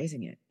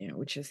verbalizing it,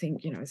 which I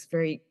think, is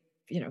very,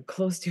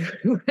 close to,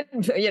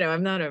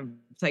 I'm not a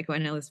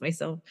psychoanalyst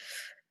myself,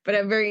 but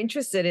I'm very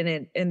interested in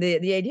it. And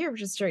the idea of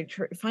just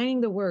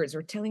finding the words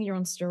or telling your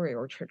own story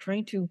or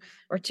trying to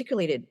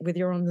articulate it with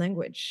your own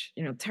language,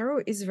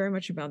 tarot is very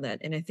much about that.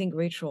 And I think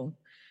Rachel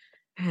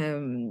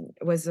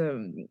was,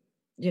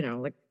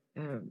 like,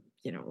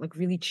 like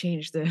really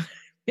changed the,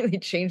 really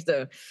changed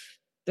the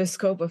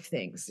scope of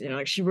things,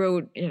 like she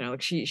wrote,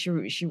 like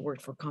she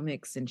worked for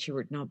comics, and she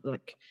wrote, not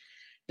like,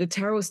 the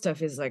tarot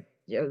stuff is like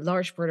a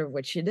large part of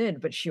what she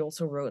did, but she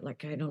also wrote,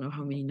 like, I don't know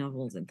how many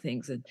novels and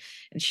things, and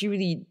she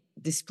really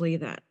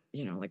displayed that,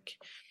 like,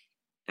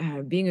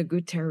 being a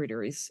good tarot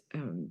reader is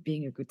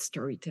being a good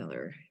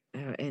storyteller,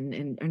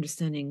 and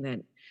understanding that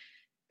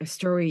a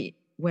story,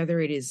 whether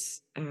it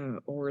is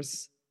or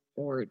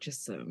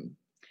just a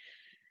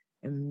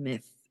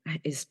myth,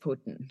 is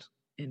potent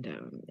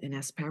and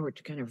has power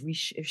to kind of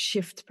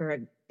shift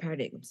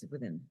paradigms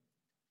within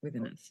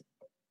us.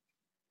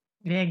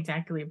 Yeah,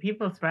 exactly.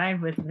 People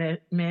thrive with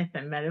myth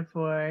and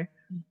metaphor,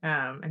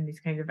 and these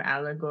kinds of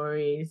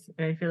allegories.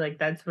 And I feel like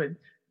that's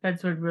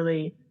what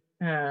really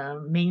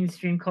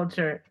mainstream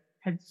culture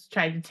has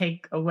tried to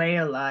take away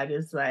a lot,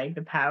 is like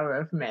the power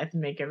of myth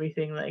and make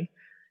everything like,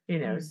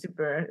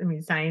 super. I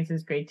mean, science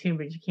is great too,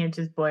 but you can't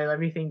just boil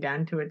everything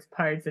down to its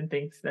parts and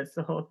think that's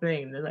the whole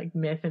thing. They're like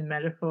myth and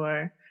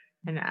metaphor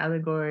and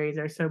allegories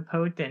are so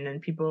potent,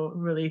 and people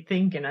really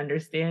think and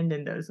understand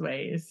in those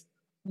ways.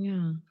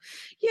 Yeah.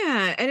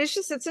 And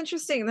it's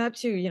interesting that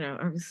too,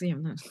 obviously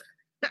I'm not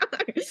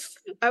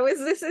I was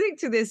listening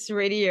to this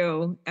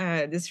radio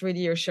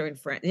show in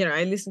French.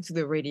 I listen to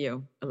the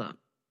radio a lot,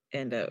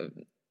 and I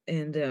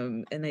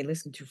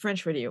listen to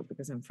French radio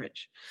because I'm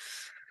French.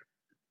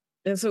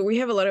 And so we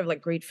have a lot of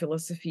like great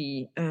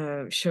philosophy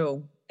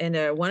show, and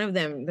one of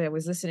them that I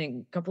was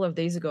listening a couple of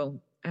days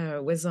ago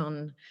was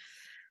on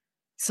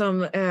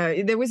some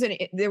there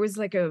was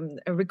like a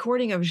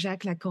recording of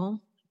Jacques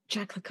Lacan.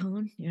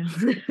 Yeah.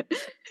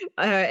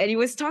 And he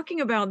was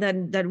talking about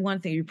that one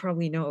thing, you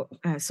probably know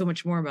so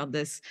much more about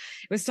this.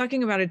 He was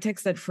talking about a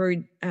text that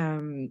Freud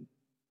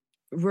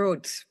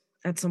wrote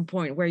at some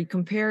point, where he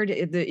compared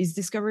his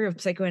discovery of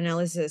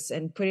psychoanalysis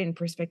and put it in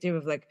perspective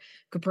of like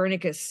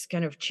Copernicus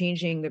kind of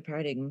changing the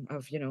paradigm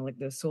of, like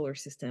the solar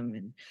system,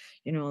 and,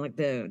 like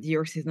the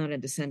earth is not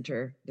at the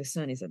center, the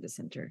sun is at the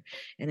center.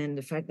 And then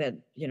the fact that,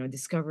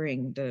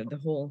 discovering the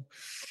whole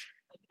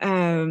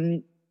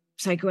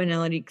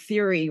psychoanalytic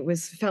theory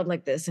felt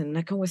like this, and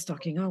Lacan was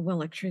talking, oh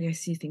well, actually I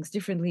see things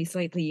differently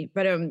slightly,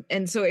 but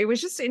and so it was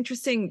just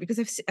interesting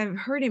because I've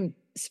heard him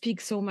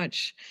speak so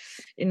much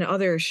in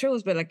other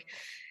shows, but like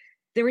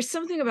there was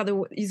something about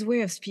his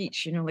way of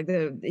speech, like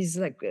his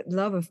like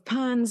love of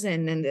puns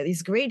and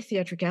his great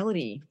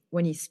theatricality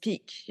when he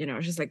speak,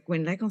 just like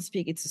when Lacan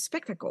speak, it's a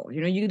spectacle,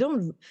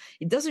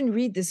 it doesn't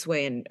read this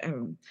way. And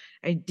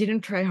I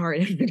didn't try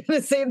hard. I'm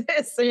gonna say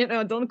this,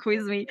 so, don't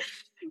quiz me,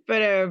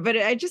 but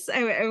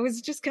I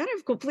was just kind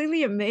of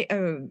completely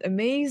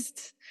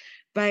amazed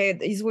by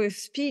his way of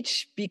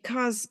speech,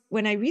 because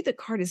when I read the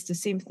card, it's the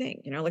same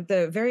thing, like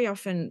very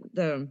often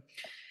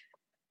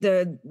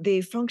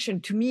they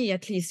function, to me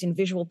at least, in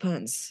visual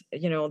puns,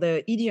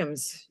 the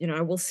idioms,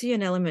 I will see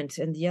an element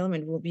and the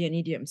element will be an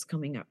idioms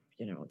coming up,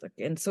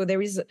 and so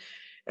there is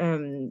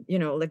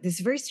like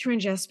this very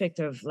strange aspect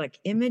of like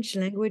image,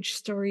 language,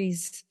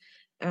 stories,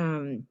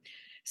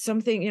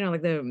 something,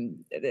 like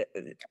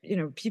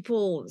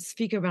people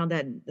speak about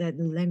that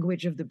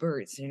language of the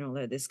birds,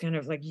 this kind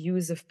of like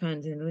use of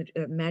puns and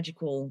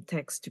magical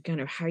text to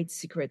kind of hide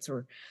secrets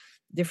or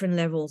different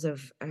levels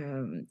of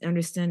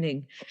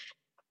understanding.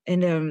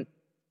 And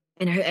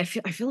I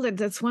feel that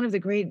that's one of the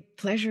great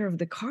pleasure of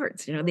the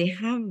cards.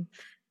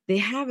 They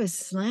have a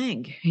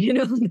slang.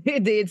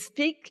 They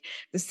speak,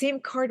 the same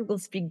card will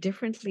speak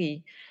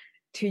differently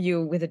to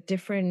you with a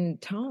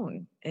different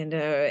tone, and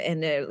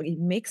it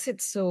makes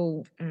it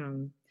so.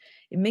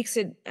 It makes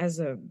it as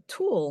a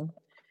tool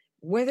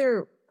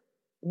whether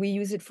we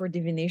use it for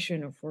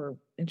divination or for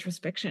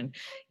introspection,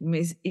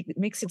 it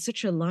makes it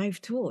such a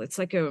live tool. It's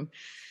like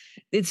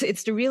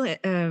it's the real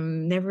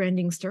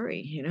never-ending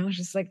story, it's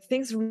just like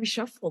things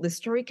reshuffle. The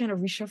story kind of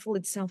reshuffle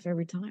itself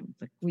every time.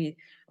 Like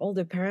all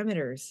the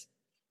parameters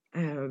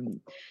are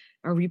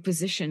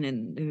repositioned,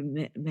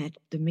 and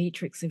the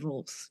matrix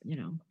evolves,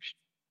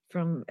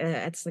 from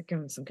it's like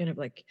some kind of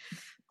like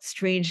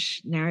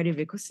strange narrative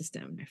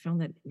ecosystem. I found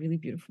that really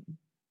beautiful.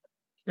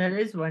 That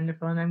is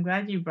wonderful, and I'm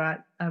glad you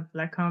brought up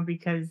Lacan,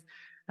 because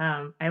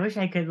I wish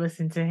I could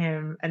listen to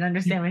him and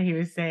understand what he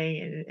was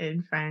saying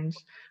in French,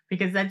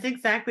 because that's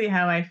exactly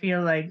how I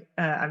feel like.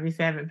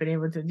 Obviously, I haven't been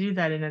able to do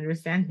that and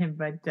understand him,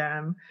 but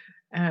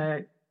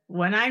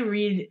when I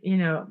read,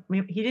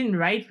 he didn't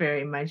write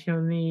very much. He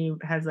only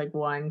has like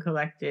one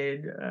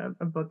collected,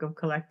 a book of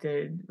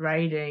collected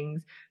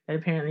writings that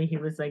apparently he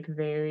was like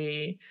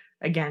very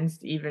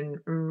against even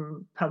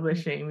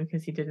publishing,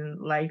 because he didn't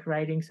like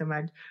writing so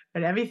much.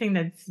 But everything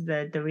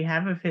that we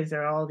have of his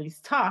are all these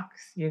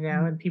talks,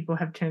 and people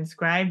have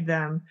transcribed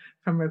them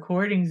from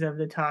recordings of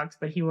the talks,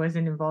 but he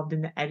wasn't involved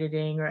in the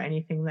editing or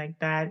anything like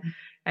that.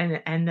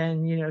 And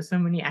then, so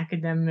many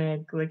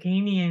academic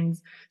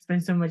Lacanians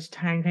spend so much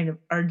time kind of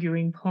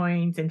arguing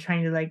points and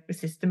trying to like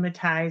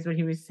systematize what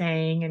he was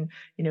saying. And,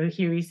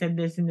 here he said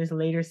this in this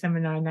later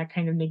seminar, and that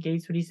kind of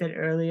negates what he said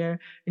earlier.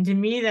 And to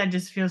me, that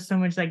just feels so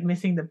much like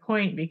missing the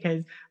point,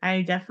 because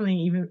I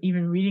definitely,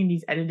 even reading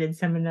these edited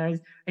seminars,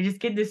 I just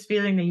get this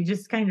feeling that you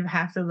just kind of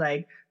have to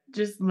like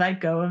just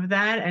let go of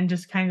that and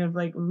just kind of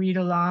like read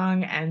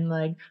along and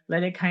like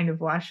let it kind of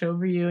wash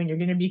over you. And you're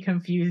going to be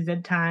confused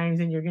at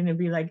times, and you're going to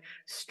be like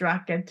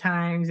struck at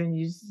times, and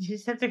you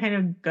just have to kind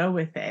of go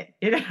with it,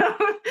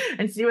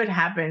 and see what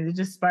happens. It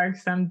just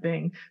sparks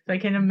something. So I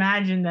can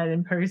imagine that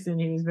in person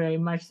he was very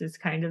much this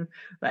kind of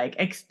like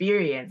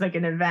experience, like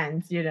an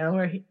event,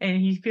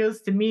 and he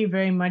feels to me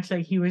very much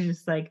like he was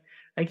just like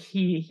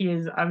he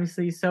is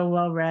obviously so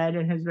well read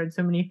and has read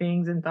so many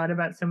things and thought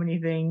about so many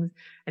things.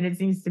 And it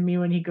seems to me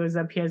when he goes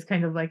up, he has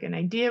kind of like an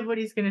idea of what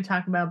he's going to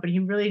talk about, but he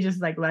really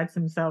just like lets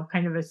himself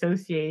kind of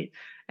associate.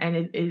 And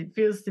it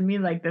feels to me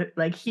like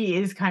like he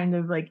is kind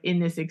of like in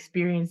this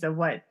experience of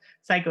what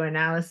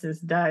psychoanalysis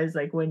does,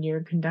 like when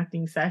you're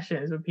conducting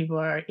sessions where people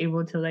are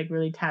able to like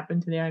really tap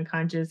into their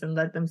unconscious and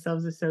let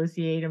themselves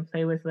associate and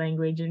play with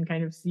language and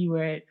kind of see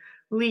where it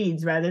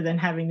leads, rather than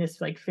having this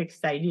like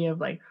fixed idea of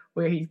like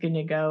where he's going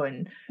to go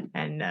and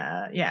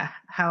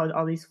how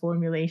all these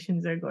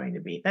formulations are going to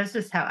be. That's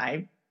just how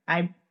I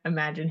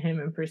imagine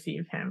him and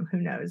perceive him. Who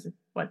knows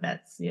what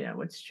that's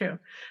what's true.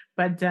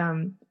 But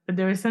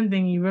there was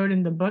something you wrote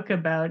in the book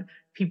about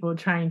people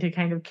trying to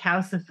kind of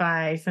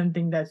calcify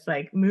something that's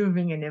like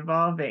moving and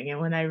evolving. And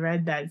when I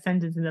read that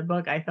sentence in the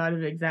book, I thought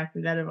of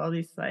exactly that, of all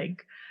these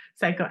like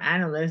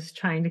psychoanalysts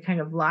trying to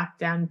kind of lock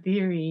down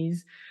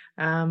theories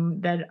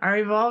that are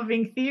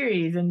evolving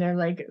theories, and they're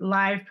like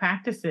live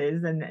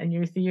practices, and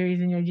your theories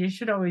and your ideas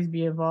should always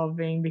be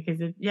evolving,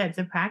 because it's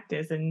a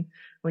practice, and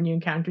when you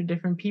encounter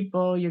different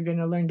people, you're going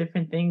to learn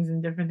different things,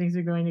 and different things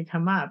are going to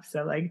come up.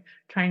 So like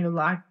trying to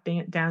lock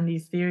down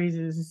these theories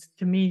is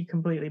to me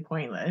completely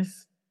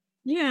pointless.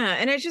 Yeah,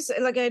 and I just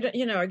like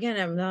again,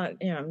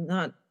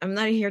 I'm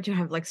not here to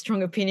have like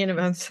strong opinion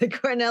about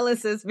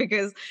psychoanalysis,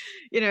 because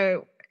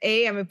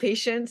I'm a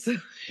patient, so,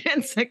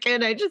 and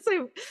second, I just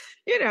like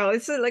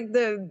it's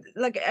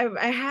like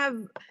I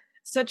have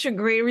such a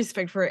great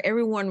respect for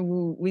everyone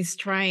who is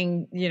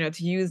trying to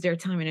use their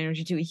time and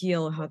energy to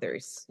heal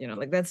others,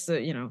 like that's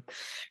the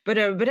but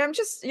I'm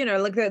just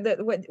like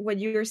what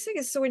you're saying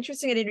is so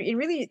interesting, and it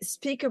really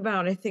speak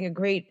about, I think,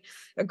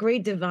 a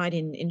great divide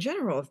in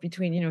general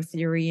between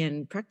theory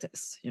and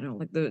practice,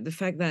 like the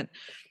fact that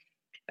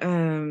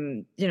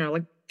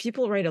like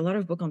people write a lot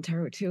of book on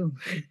tarot too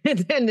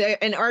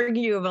and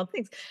argue about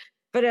things,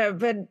 but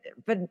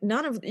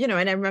none of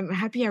and I'm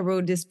happy I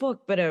wrote this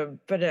book, but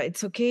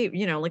it's okay,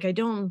 like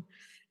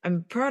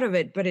I'm proud of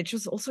it, but it's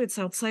just also it's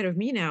outside of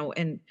me now,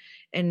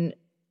 and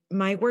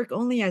my work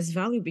only has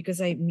value because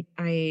I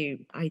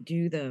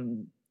do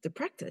the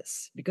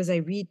practice, because I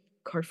read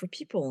card for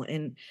people,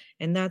 and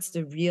that's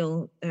the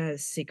real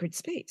sacred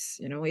space.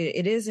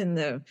 It is in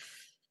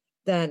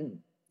that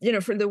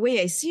for the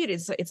way I see it,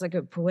 it's like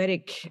a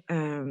poetic,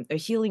 a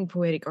healing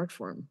poetic art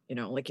form.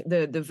 Like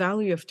the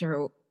value of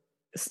tarot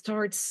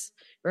starts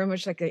very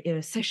much like in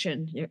a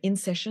session, in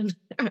session.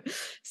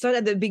 Start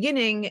at the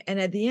beginning and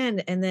at the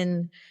end, and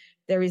then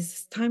there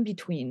is time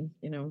between,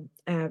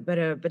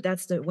 but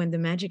that's when the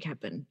magic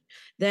happened.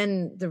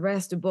 Then the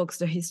rest, the books,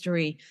 the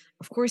history,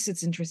 of course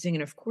it's interesting,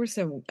 and of course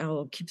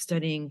I'll keep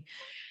studying,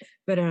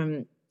 but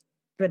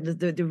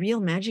the real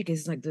magic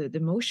is like the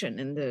motion,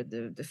 and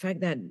the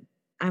fact that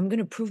I'm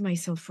gonna prove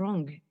myself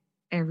wrong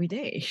every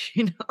day,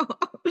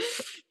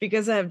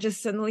 because I've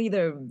just suddenly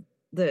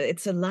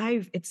it's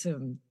alive, it's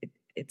a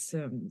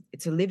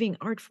living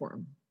art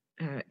form,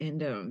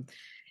 and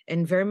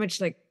very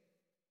much like,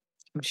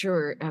 I'm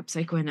sure,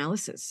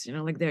 psychoanalysis,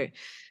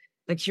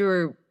 like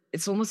you're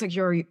it's almost like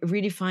you're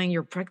redefining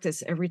your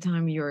practice every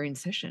time you're in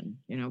session,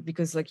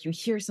 because like you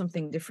hear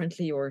something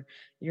differently, or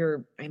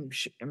I'm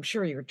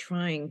sure you're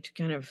trying to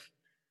kind of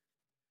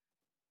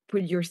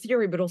put your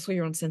theory, but also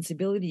your own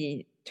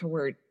sensibility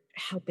toward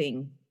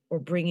helping or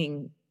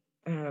bringing,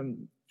 I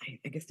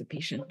guess, the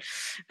patient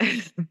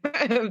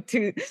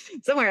to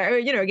somewhere.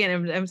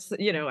 Again, I'm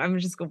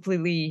just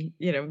completely,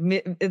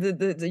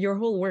 your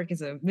whole work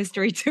is a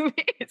mystery to me.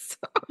 So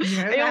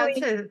You're allowed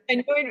to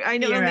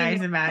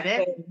theorize about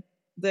it.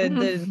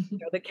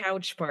 The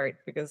couch part,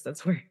 because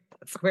that's where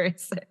I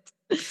sit.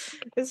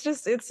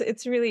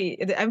 It's really,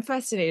 I'm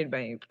fascinated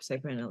by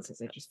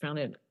psychoanalysis. I just found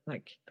it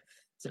like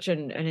such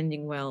an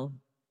ending well,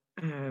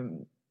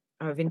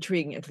 of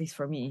intrigue, at least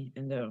for me,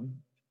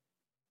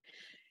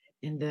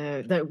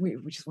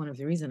 which is one of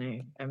the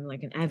reason I'm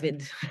like an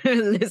avid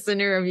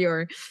listener of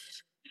your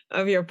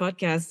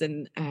podcast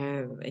and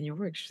your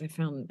work. I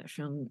found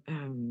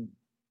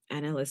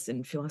analysts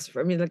and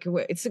philosophers. I mean, like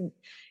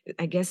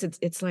I guess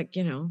it's like,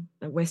 a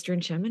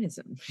Western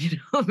shamanism.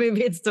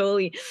 Maybe it's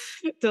totally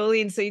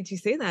insane to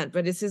say that,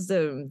 but this is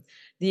the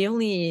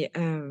only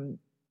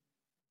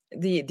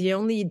the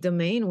only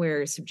domain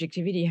where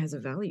subjectivity has a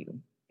value,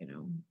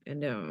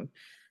 and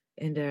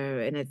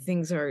that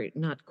things are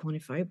not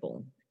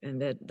quantifiable,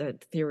 and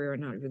that theory are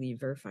not really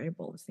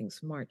verifiable. Things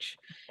march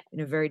in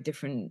a very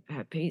different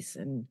pace,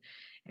 and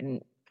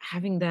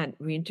having that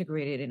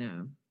reintegrated in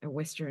a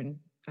Western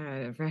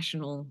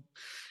rational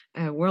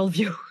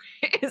worldview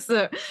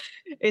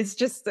it's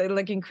just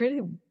like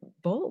incredibly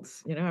bold.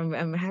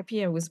 I'm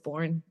happy I was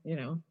born,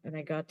 and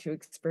I got to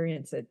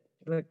experience it,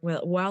 like,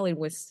 well, while it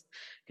was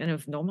kind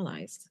of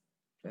normalized.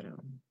 But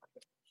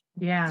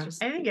yeah,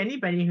 I think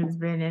anybody who's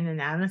been in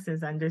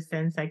analysis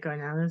understands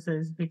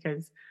psychoanalysis,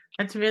 because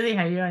that's really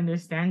how you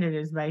understand it,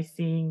 is by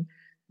seeing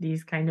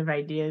these kind of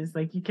ideas.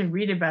 Like, you can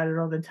read about it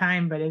all the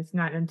time, but it's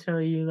not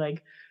until you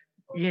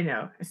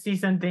see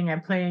something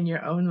at play in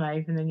your own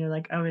life, and then you're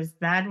like, oh, is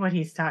that what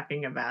he's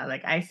talking about?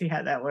 Like, I see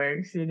how that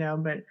works,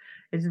 but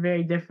it's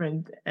very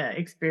different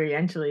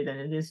experientially than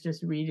it is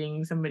just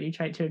reading somebody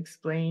try to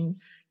explain,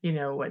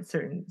 what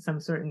some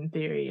certain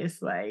theory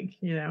is like.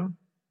 Yeah.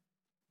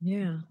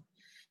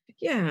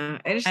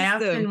 And I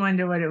often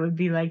wonder what it would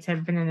be like to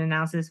have been in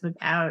analysis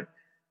without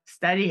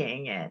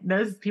studying it.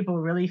 Those people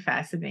really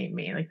fascinate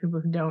me, like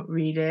people who don't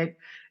read it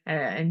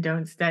and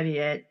don't study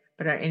it,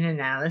 but are in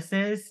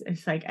analysis.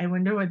 It's like, I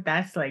wonder what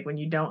that's like when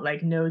you don't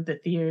know the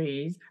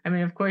theories. I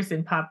mean, of course,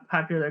 in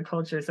popular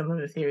culture, some of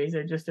the theories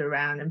are just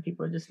around and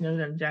people just know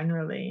them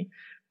generally.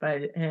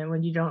 But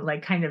when you don't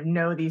kind of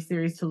know these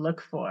theories to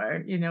look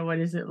for, what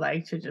is it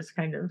like to just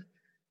kind of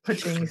put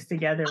things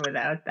together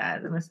without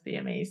that? It must be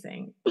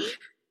amazing.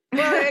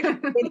 Well, I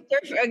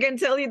can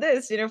tell you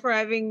this, for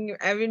having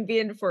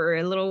been for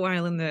a little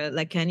while in the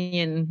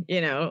Lacanian,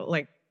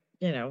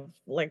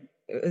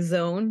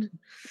 zone.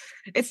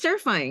 It's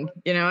terrifying.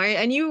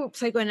 I knew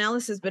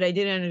psychoanalysis, but I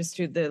didn't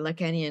understand the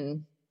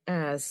Lacanian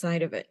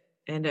side of it,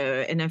 and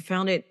I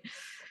found it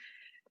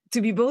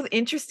to be both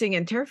interesting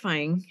and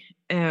terrifying.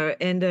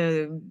 And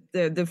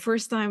the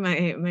first time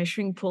my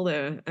shrink pulled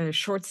a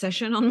short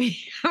session on me,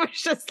 I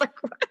was just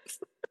like, what?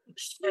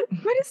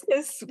 What is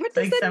this? What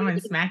does like someone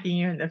mean? Smacking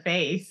you in the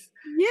face.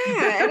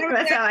 Yeah.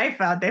 That's how I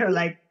felt. They were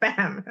like,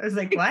 bam. I was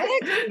like, what?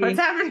 Exactly. What's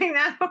happening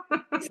now?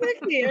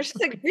 Exactly. I was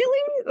just like,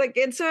 really?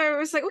 And so I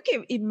was like,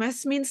 okay, it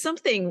must mean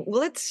something.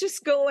 Let's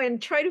just go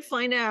and try to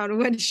find out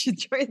what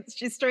she's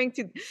trying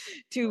to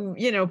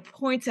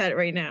point at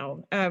right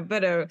now.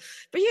 But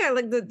yeah,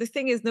 like the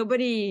thing is,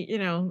 nobody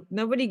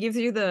gives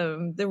you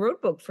the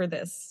road book for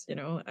this.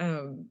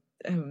 I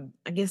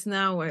guess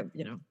now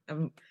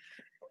I'm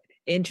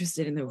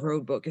interested in the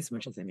road book as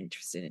much as I'm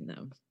interested in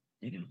them,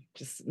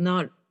 just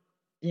not,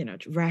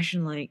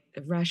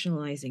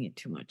 rationalizing it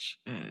too much.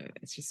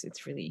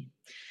 It's really,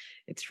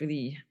 it's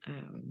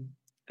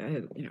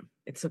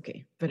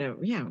okay. But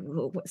yeah,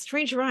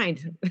 strange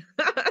ride.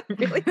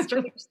 Really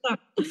strange stuff.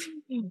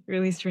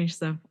 Really strange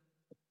stuff.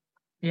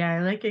 Yeah,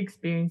 I like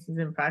experiences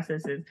and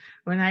processes.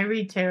 When I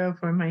read tarot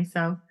for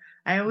myself,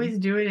 I always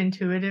do it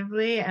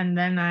intuitively, and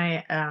then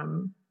I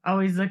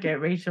always look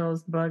at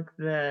Rachel's book,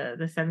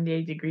 the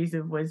 78 Degrees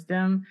of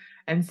Wisdom,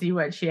 and see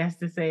what she has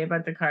to say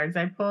about the cards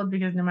I pulled,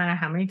 because no matter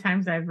how many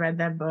times I've read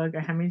that book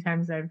or how many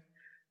times I've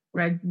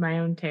read my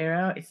own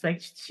tarot, it's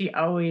like she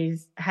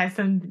always has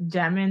some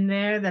gem in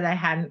there that I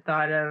hadn't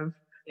thought of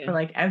for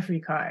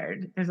every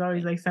card. There's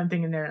always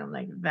something in there and I'm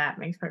like, that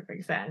makes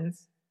perfect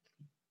sense.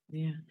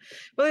 Yeah.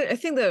 Well, I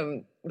think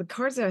the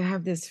cards that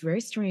have this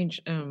very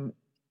strange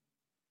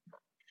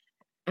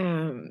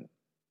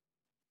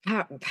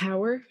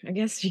power, I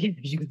guess.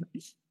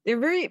 They're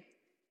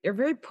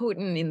very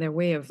potent in their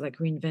way of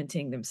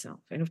reinventing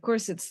themselves. And of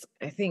course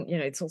I think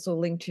it's also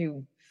linked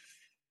to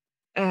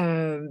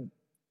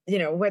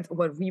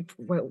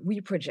what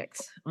we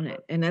project on it.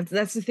 And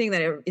that's the thing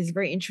that is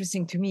very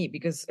interesting to me,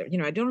 because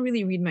I don't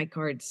really read my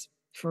cards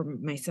for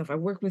myself. I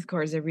work with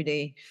cards every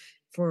day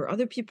for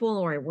other people,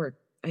 or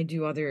I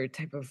do other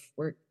type of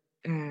work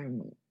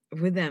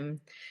with them.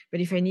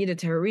 But if I need a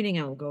tarot reading,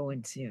 I'll go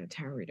and see a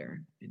tarot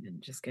reader and then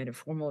just get a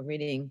formal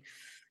reading,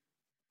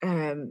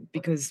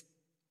 because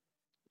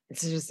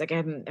it's just like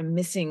I'm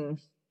missing,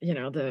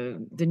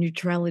 the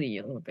neutrality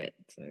a little bit.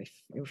 So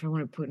if I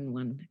want to put in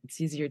one, it's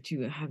easier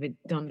to have it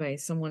done by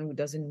someone who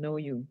doesn't know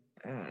you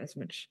as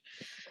much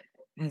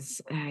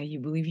as you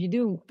believe you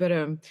do. But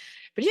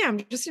yeah, I'm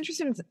just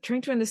interested in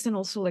trying to understand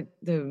also like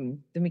the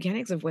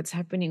mechanics of what's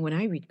happening when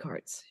I read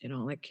cards.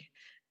 Like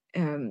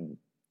um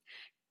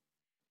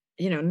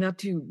not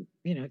to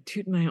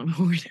toot my own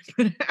horn,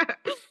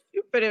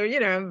 but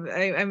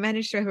I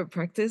managed to have a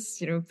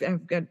practice.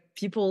 I've got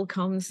people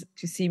comes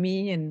to see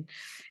me, and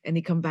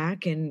they come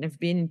back, and I've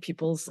been in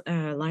people's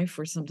life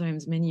for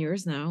sometimes many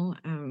years now,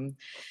 and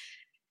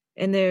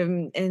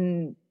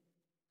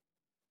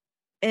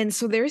and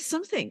so there is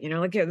something,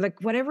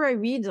 like whatever I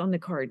read on the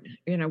card,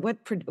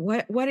 what's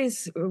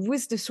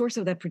the source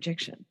of that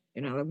projection,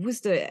 like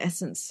what's the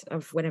essence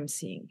of what I'm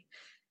seeing,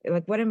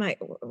 like what am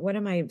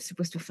I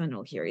supposed to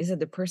funnel here? Is it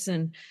the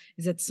person?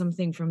 Is it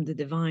something from the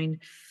divine?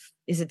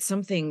 Is it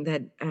something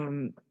that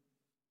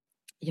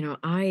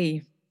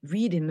I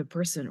read in the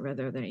person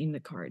rather than in the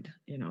card?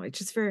 It's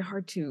just very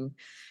hard to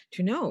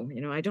know.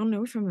 I don't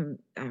know if I'm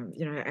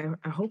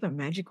I hope I'm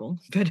magical,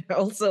 but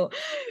also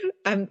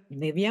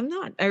maybe I'm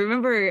not. I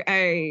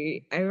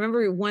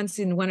remember once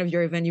in one of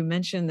your events you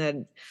mentioned that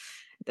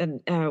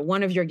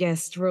one of your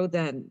guests wrote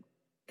that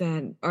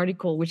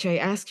article, which I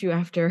asked you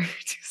after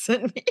to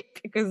send me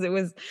because it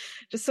was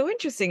just so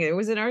interesting. It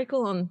was an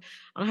article on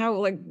how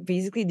like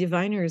basically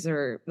diviners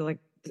are like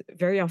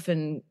very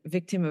often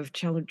victim of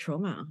childhood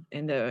trauma,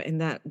 and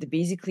that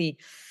basically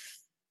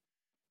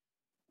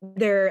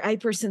their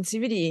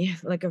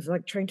hypersensitivity, like of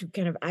like trying to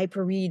kind of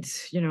hyper read,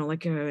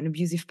 like an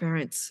abusive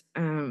parents,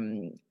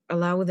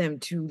 allow them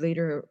to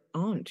later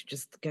on to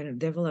just kind of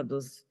develop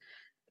those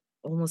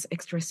almost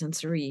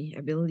extrasensory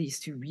abilities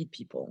to read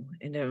people.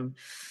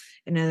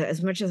 And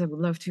as much as I would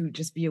love to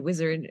just be a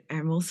wizard,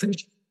 I'm also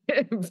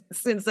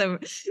since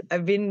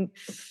I've been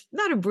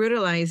not a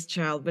brutalized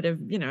child, but I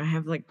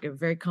have like a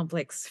very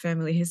complex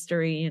family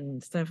history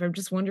and stuff. I'm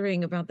just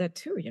wondering about that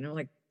too.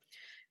 Like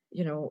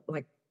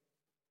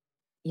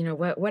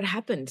what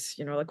happened?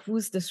 Like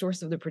who's the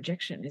source of the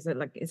projection? Is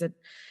it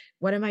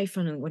what am I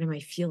feeling? What am I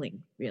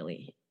feeling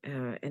really?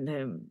 And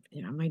I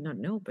might not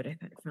know, but I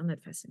found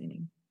that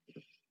fascinating.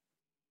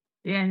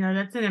 Yeah, no,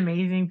 that's an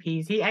amazing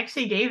piece. He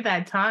actually gave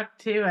that talk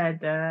too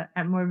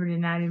at Morbid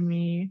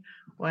Anatomy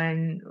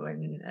when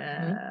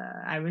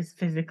I was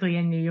physically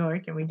in New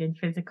York, and we did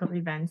physical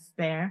events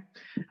there.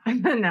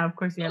 And then now, of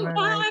course, we have our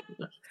We'll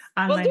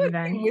online do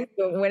event. it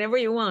whenever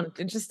you want.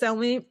 Just tell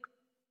me,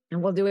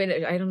 and we'll do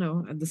it. I don't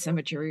know, at the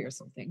cemetery or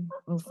something.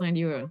 We'll find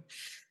you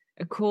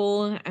a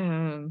cool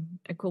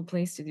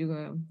place to do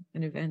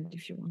an event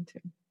if you want to.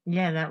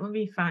 Yeah, that would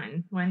be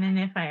fun. When and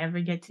if I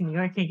ever get to New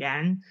York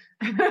again,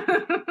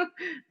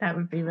 that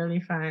would be really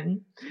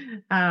fun.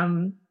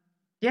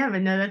 Yeah,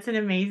 but no, that's an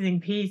amazing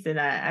piece, and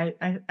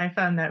I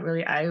found that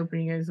really eye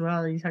opening as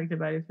well. You talked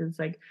about if it's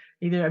like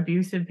either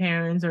abusive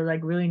parents or like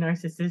really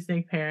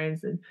narcissistic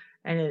parents, and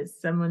it's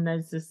someone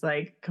that's just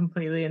like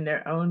completely in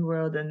their own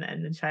world,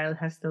 and the child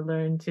has to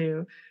learn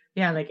to,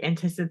 yeah, like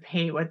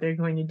anticipate what they're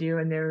going to do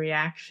and their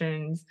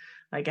reactions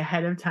like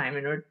ahead of time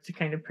in order to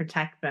kind of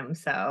protect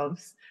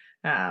themselves.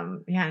 Yeah,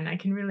 and I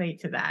can relate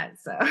to that.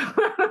 So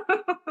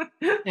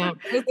Yeah,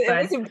 it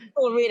was a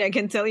beautiful read, I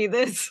can tell you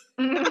this.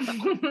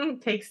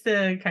 Takes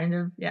the kind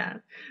of, yeah.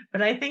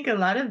 But I think a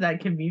lot of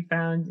that can be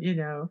found,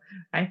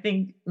 I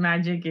think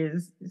magic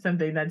is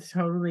something that's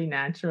totally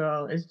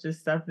natural. It's just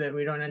stuff that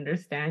we don't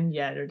understand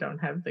yet or don't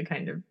have the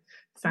kind of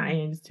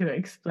science to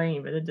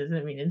explain, but it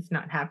doesn't mean it's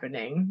not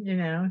happening,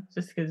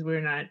 just because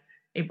we're not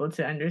able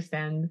to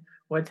understand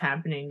what's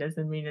happening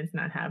doesn't mean it's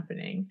not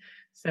happening.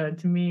 So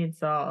to me,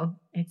 it's all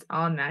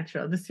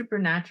natural. The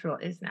supernatural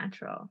is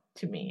natural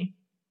to me.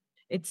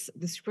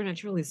 The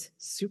supernatural is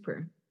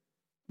super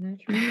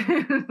natural.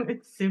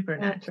 It's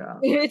supernatural.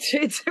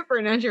 It's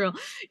supernatural.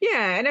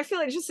 Yeah, and I feel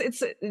like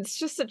it's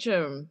just such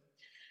a.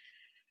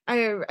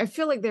 I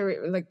feel like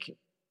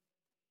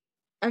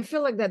I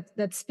feel like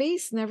that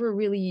space never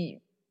really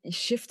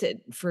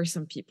shifted for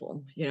some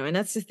people, and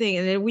that's the thing.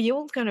 And then we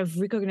all kind of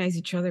recognize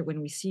each other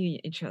when we see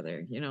each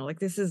other, like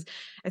this is,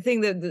 I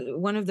think that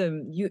one of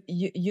the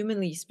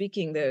humanly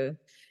speaking,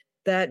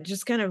 that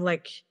just kind of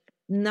like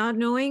not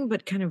knowing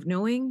but kind of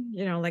knowing,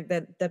 like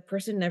that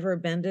person never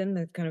abandoned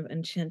that kind of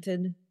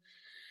enchanted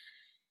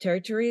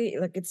territory.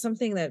 Like it's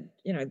something that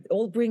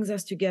all brings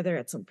us together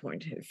at some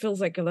point. It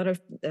feels like a lot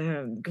of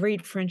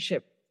great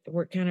friendship,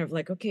 we're kind of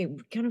like, okay,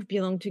 we kind of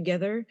belong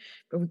together,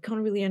 but we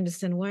can't really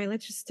understand why.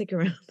 Let's just stick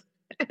around.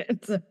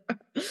 and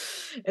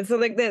so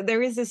like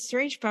there is this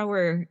strange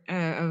power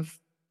of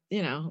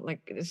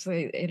like it's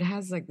like it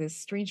has like this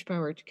strange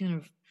power to kind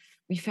of,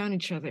 we found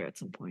each other at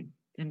some point,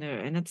 and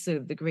that's the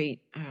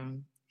great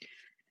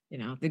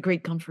the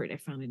great comfort I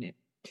found in it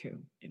too,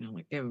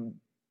 like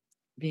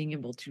being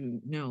able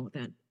to know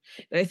that.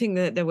 I think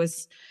that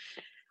was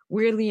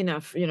weirdly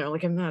enough,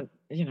 like I'm not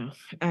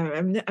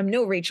I'm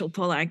no Rachel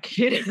Pollack,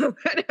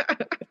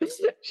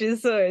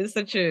 she's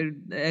such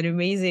an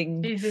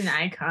amazing. She's an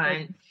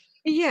icon.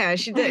 Yeah,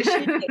 she does. She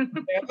is,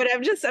 but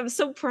I'm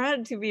so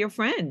proud to be a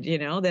friend.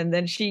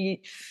 Then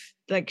she,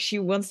 like, she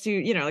wants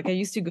to. Like, I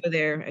used to go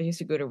there. I used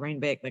to go to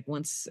Rhinebeck like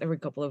once every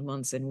couple of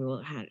months, and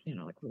we'll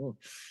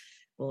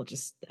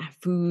just have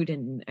food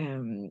and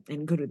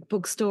go to the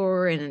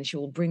bookstore, and then she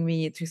will bring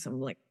me to some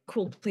like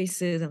cool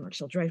places, and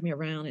she'll drive me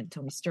around and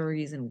tell me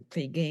stories and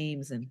play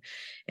games and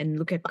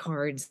look at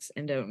cards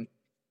and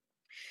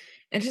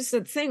just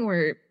that thing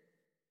where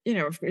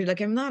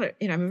like I'm a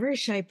very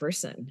shy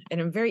person,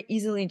 and I'm very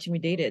easily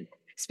intimidated,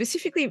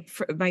 specifically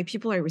by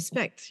people I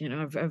respect.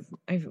 I've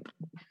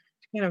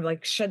kind of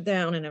like shut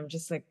down, and I'm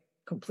just like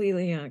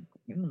completely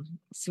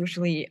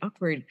socially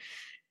awkward.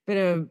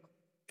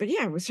 But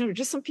yeah, we're sort of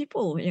just some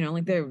people,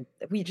 like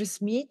we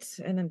just meet,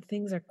 and then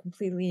things are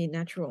completely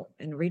natural.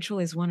 And Rachel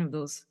is one of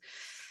those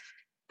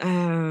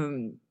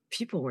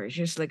people where it's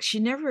just like she's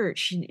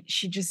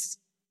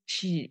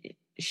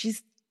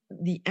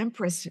the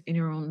empress in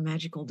her own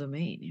magical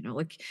domain,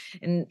 like.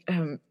 And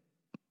I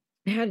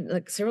had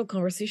like several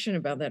conversation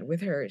about that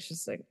with her. It's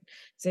just like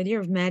this idea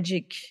of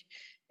magic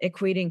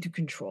equating to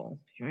control,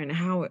 and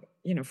how,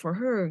 for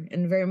her,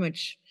 and very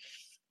much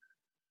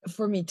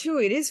for me too,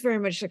 it is very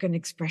much like an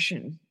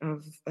expression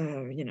of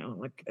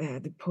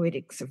the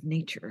poetics of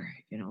nature.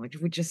 Like,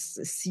 if we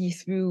just see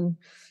through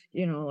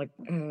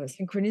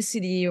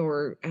synchronicity,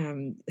 or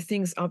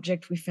things,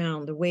 object we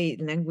found, the way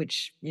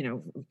language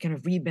kind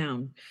of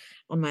rebound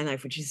on my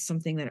life, which is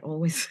something that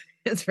always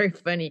it's very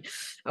funny.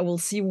 I will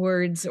see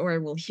words, or I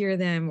will hear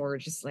them, or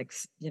just like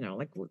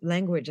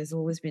language has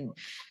always been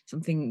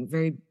something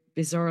very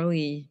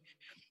bizarrely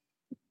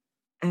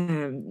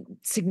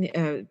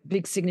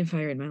big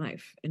signifier in my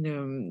life.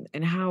 And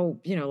how,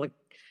 like,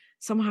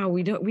 somehow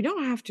we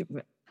don't have to.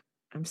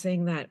 I'm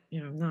saying that,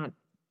 I'm not,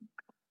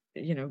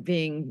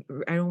 being,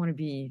 I don't want to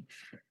be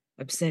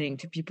upsetting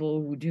to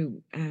people who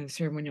do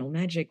ceremonial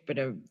magic, but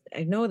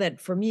I know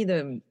that for me,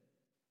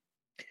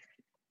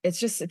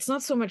 it's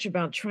not so much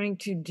about trying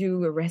to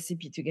do a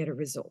recipe to get a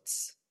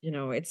results.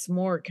 It's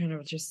more kind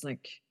of just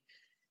like,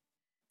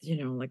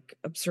 like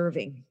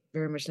observing,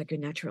 very much like a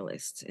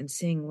naturalist, and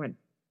seeing what,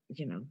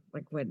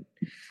 like what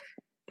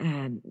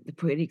the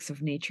poetics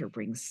of nature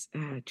brings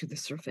to the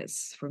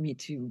surface for me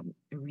to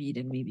read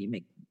and maybe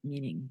make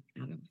meaning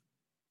out of.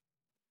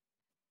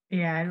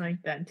 Yeah, I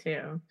like that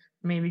too.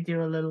 Maybe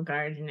do a little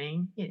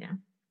gardening, And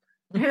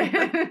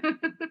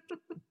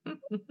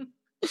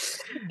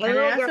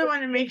I also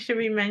want to make sure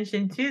we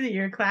mention too that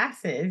your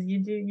classes,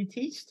 you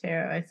teach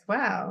tarot as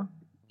well.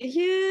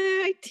 Yeah,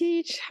 I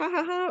teach. Ha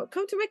ha ha!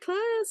 Come to my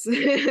class.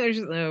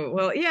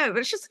 Well, yeah, but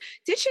it's just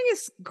teaching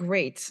is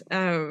great.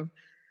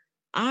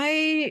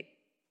 I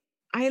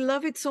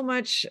love it so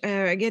much.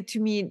 I get to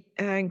meet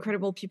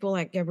incredible people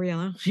like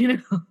Gabriella,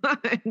 and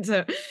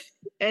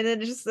then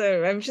just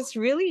I'm just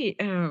really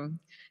I'm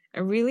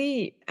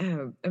really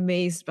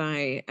amazed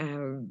by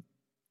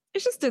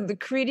it's just the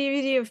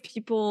creativity of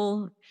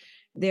people.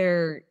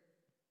 They're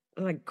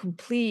like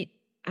complete.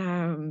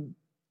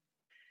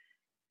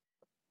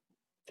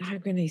 How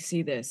can I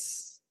see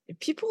this?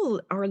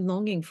 People are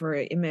longing for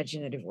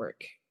imaginative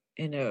work.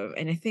 And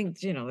I think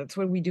that's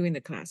what we do in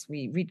the class.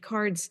 We read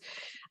cards.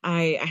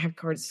 I have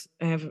cards.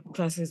 I have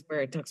classes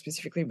where I talk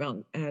specifically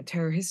about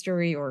tarot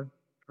history, or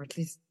at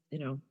least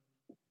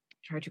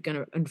try to kind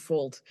of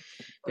unfold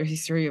the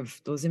history of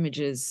those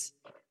images.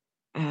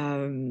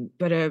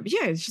 But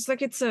yeah, it's just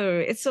like it's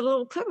a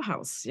little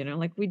clubhouse.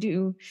 Like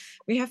we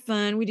have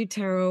fun. We do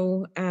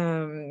tarot.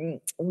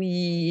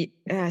 We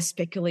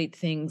speculate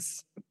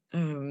things.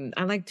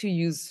 I like to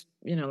use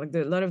like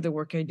a lot of the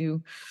work I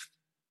do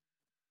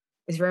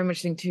is very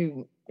much linked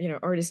to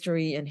art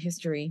history and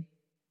history.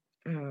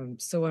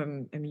 So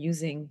I'm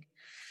using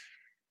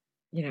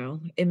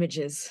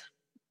images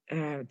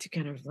to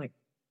kind of like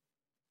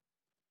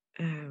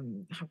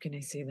how can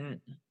I say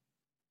that,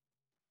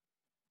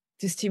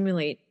 to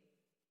stimulate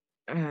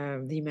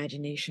the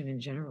imagination in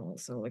general.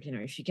 So like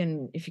if you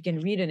can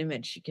read an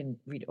image, you can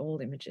read all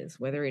images,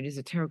 whether it is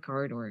a tarot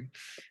card or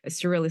a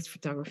surrealist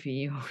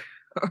photography,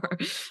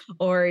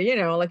 or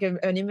like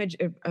an image,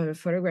 a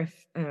photograph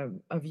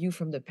of you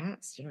from the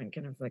past, and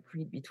kind of like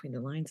read between the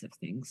lines of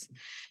things.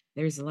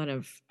 There's a lot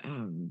of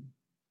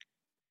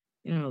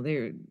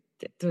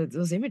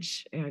those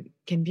images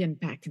can be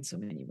unpacked in so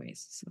many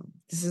ways. So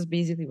this is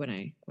basically what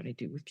I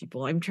do with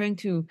people. I'm trying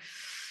to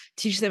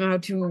teach them how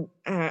to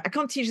I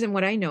can't teach them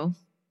what I know,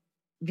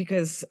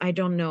 because I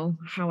don't know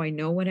how I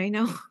know what I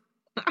know.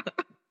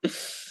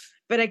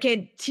 But I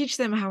can teach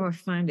them how I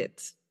find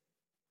it.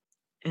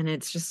 And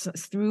it's just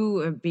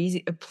through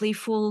a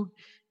playful,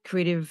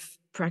 creative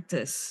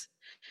practice,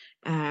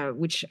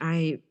 which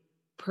I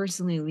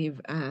personally live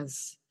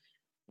as,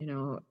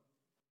 because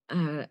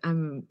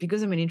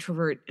I'm an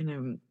introvert,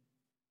 and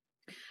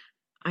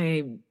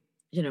I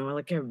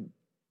like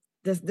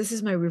this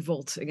is my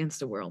revolt against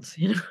the world,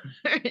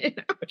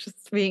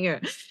 just being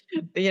a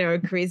a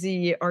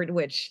crazy art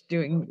witch,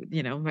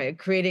 doing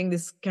creating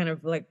this kind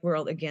of like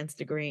world against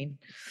the grain.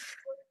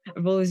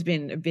 I've always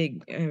been a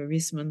big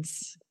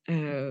Huysmans.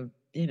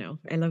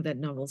 I love that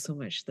novel so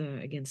much, the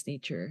Against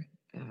Nature.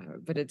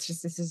 But it's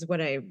just, this is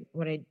what I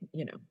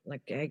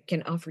like I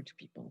can offer to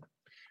people,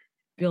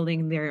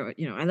 building their,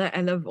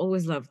 I love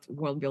always loved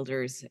world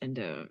builders, and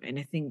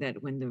I think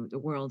that when the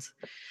world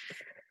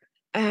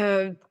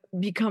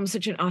becomes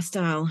such an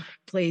hostile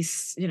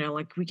place,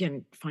 like we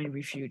can find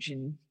refuge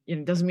in,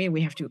 doesn't mean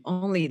we have to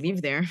only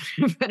live there,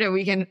 but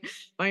we can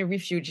find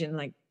refuge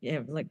in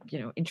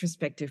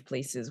introspective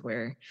places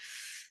where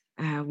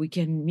we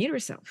can meet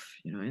ourselves,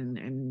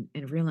 and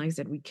realize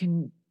that we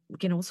can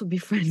also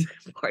befriend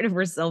part of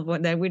ourselves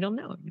that we don't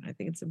know. I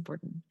think it's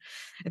important.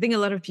 I think a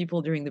lot of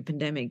people during the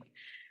pandemic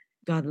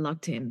got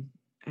locked in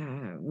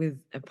with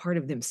a part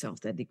of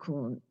themselves that they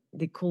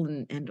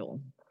couldn't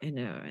handle,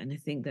 and I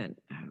think that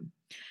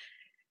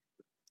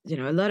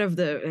a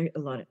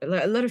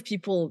lot of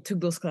people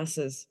took those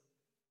classes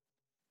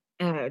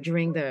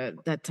during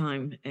that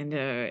time,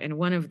 and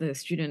one of the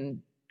student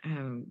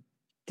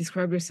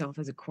described herself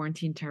as a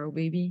quarantine tarot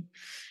baby,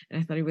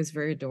 and I thought it was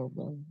very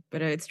adorable.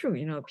 But it's true,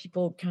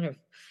 people kind of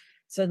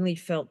suddenly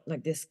felt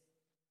like this,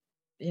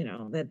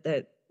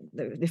 that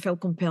they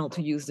felt compelled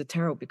to use the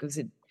tarot because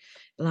it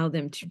allowed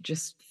them to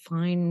just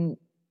find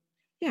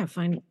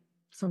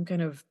some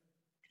kind of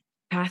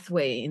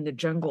pathway in the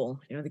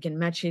jungle. They can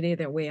machete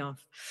their way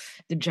off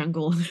the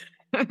jungle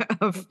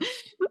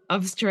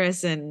of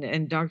stress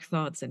and dark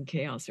thoughts and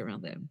chaos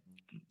around them.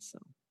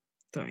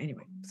 So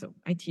anyway, so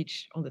I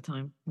teach all the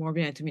time.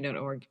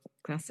 morbidanatomie.org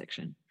class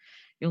section.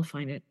 You'll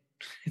find it.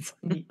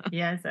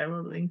 Yes, I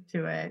will link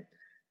to it.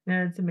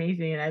 No, it's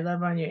amazing. And I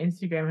love on your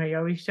Instagram how you're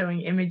always showing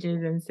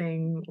images and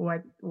saying,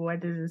 what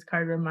does this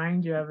card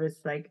remind you of?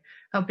 It's like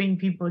helping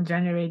people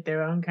generate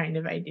their own kind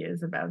of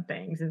ideas about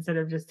things instead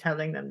of just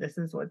telling them this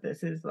is what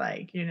this is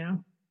like, Yeah,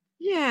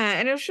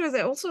 and it shows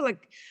that also,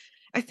 like,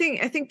 I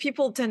think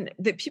people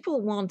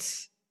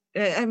want,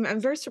 I'm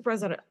very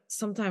surprised that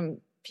sometimes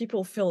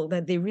people feel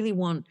that they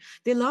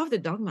love the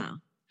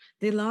dogma.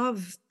 They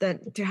love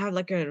that, to have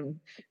like an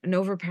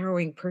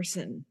overpowering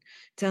person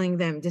telling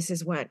them this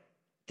is what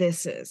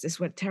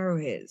tarot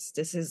is.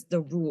 This is the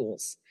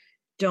rules.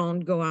 Don't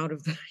go out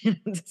of the,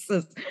 this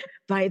is,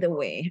 by the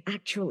way,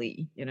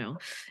 actually, and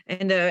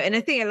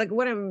I think like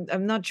what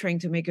I'm not trying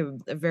to make a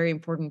very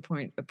important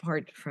point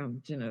apart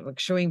from, like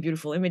showing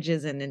beautiful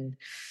images and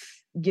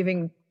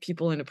giving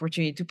people an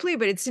opportunity to play.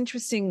 But it's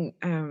interesting.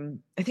 I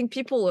think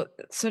people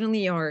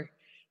suddenly are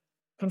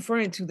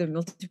confronted to the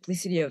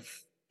multiplicity of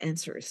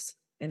answers,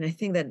 and I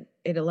think that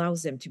it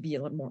allows them to be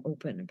a lot more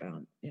open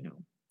about,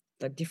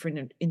 like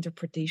different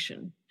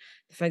interpretation.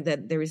 The fact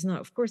that there is not,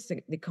 of course,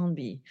 there can't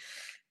be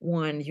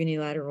one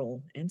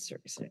unilateral answer.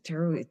 So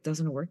tarot, it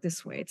doesn't work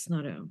this way. It's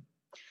not a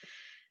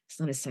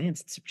science.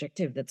 It's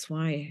subjective. That's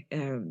why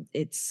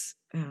it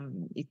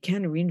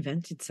can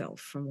reinvent itself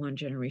from one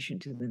generation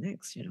to the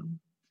next.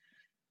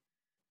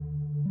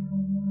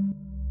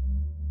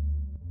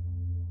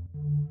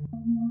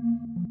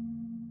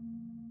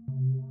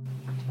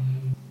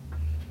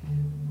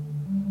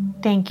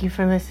 Thank you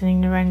for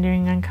listening to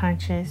Rendering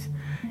Unconscious.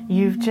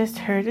 You've just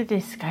heard a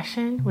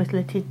discussion with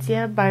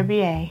Laetitia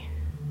Barbier.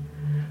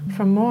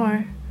 For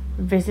more,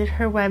 visit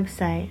her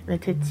website,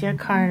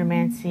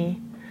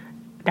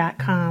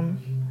 LaetitiaCartomancy.com,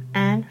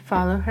 and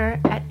follow her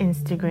at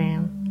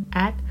Instagram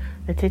at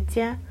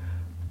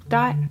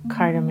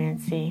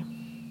Laetitia.cartomancy.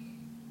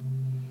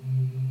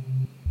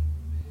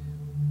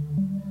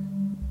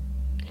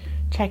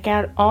 Check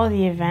out all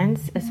the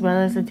events as well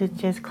as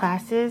Laetitia's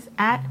classes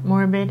at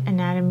Morbid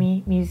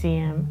Anatomy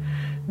Museum.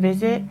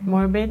 Visit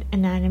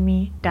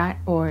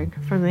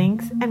morbidanatomy.org for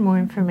links and more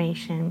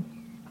information.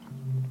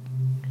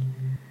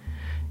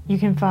 You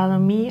can follow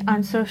me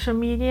on social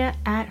media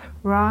at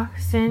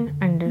rawsin_.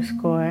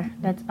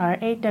 That's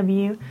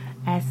RAWSIN_.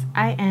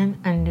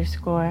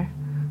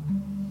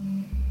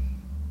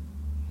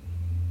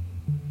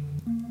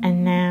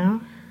 And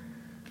now,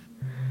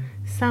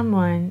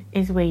 someone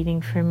is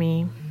waiting for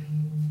me.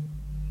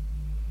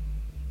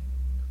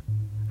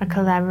 A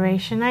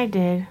collaboration I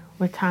did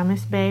with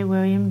Thomas Bay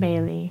William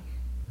Bailey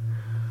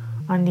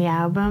on the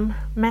album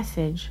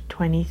Message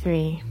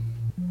 23.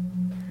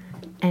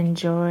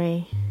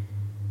 Enjoy.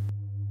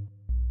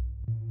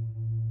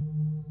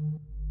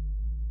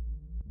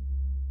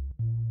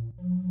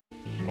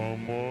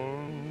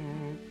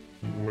 Someone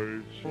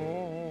waits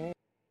on.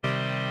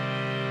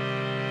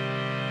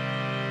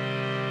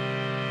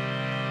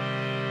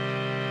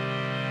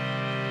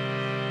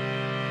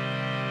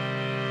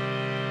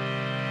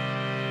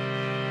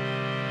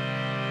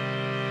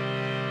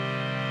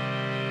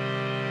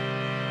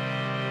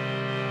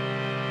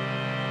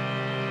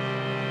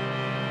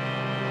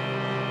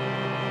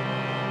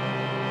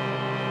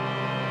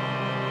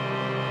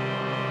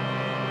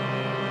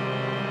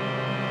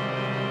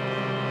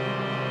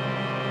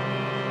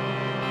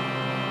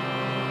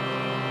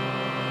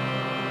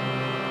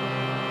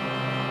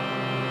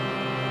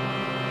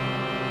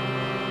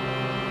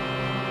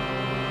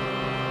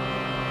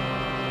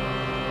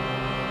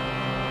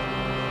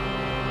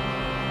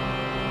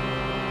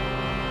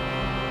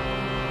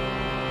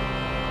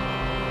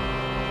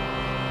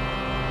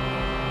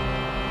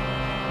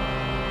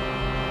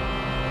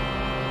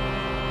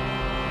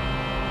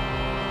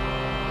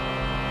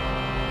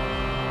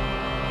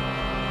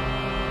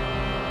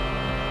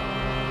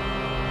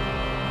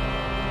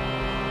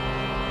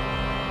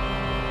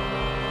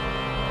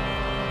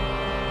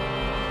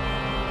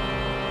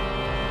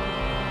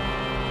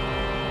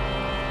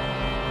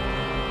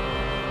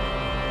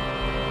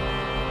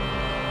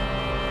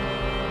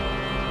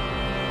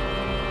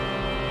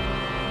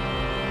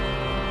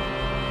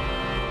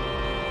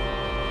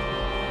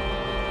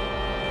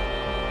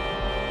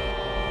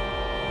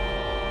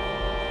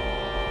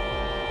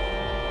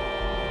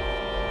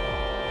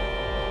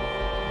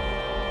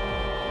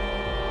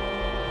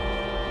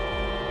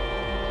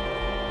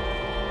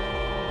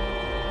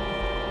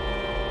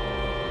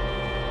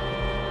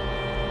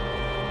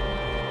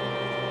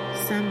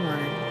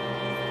 Someone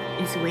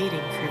is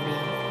waiting for me.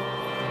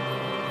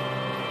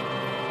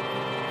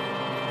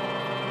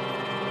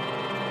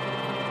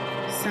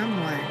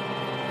 Someone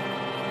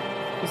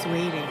is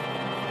waiting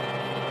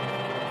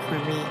for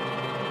me.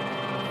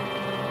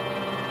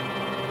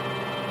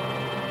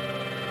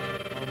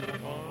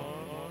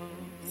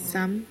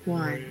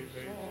 Someone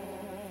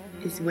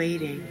is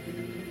waiting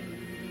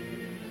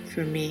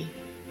for me.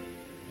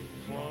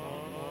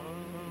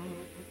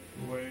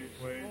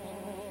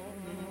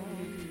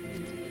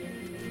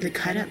 The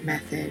cut-up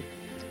method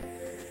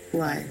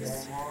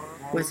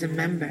was a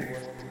member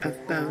of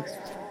both,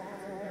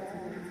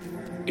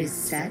 is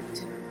set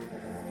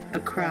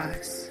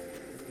across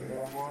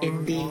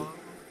in the.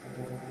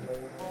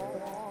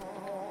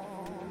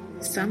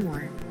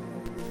 Someone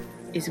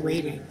is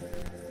waiting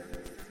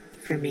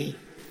for me.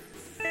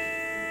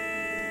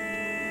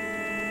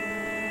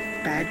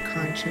 Bad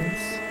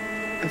conscience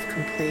of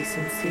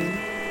complacency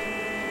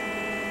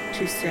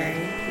to say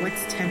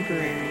what's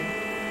temporary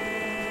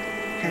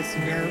has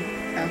no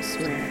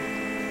elsewhere.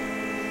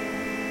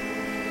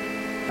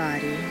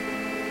 Body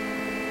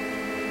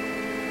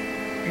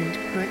and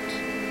put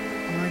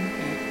on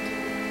it.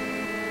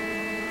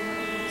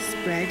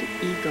 Spread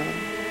eagle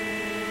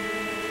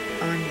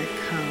on the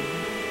comb.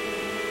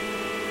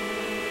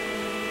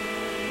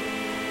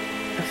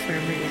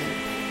 Affirmative.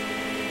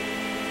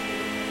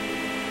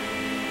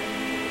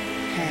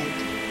 Head.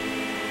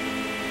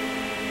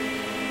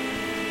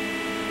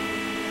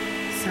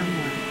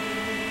 Someone.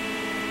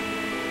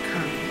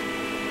 Come.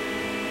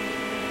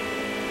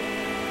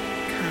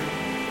 Come.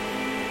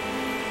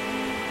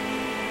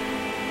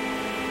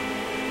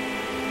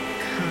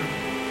 Come.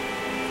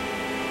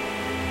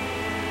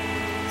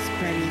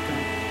 Spread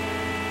eagle.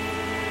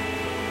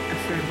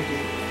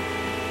 Affirmative.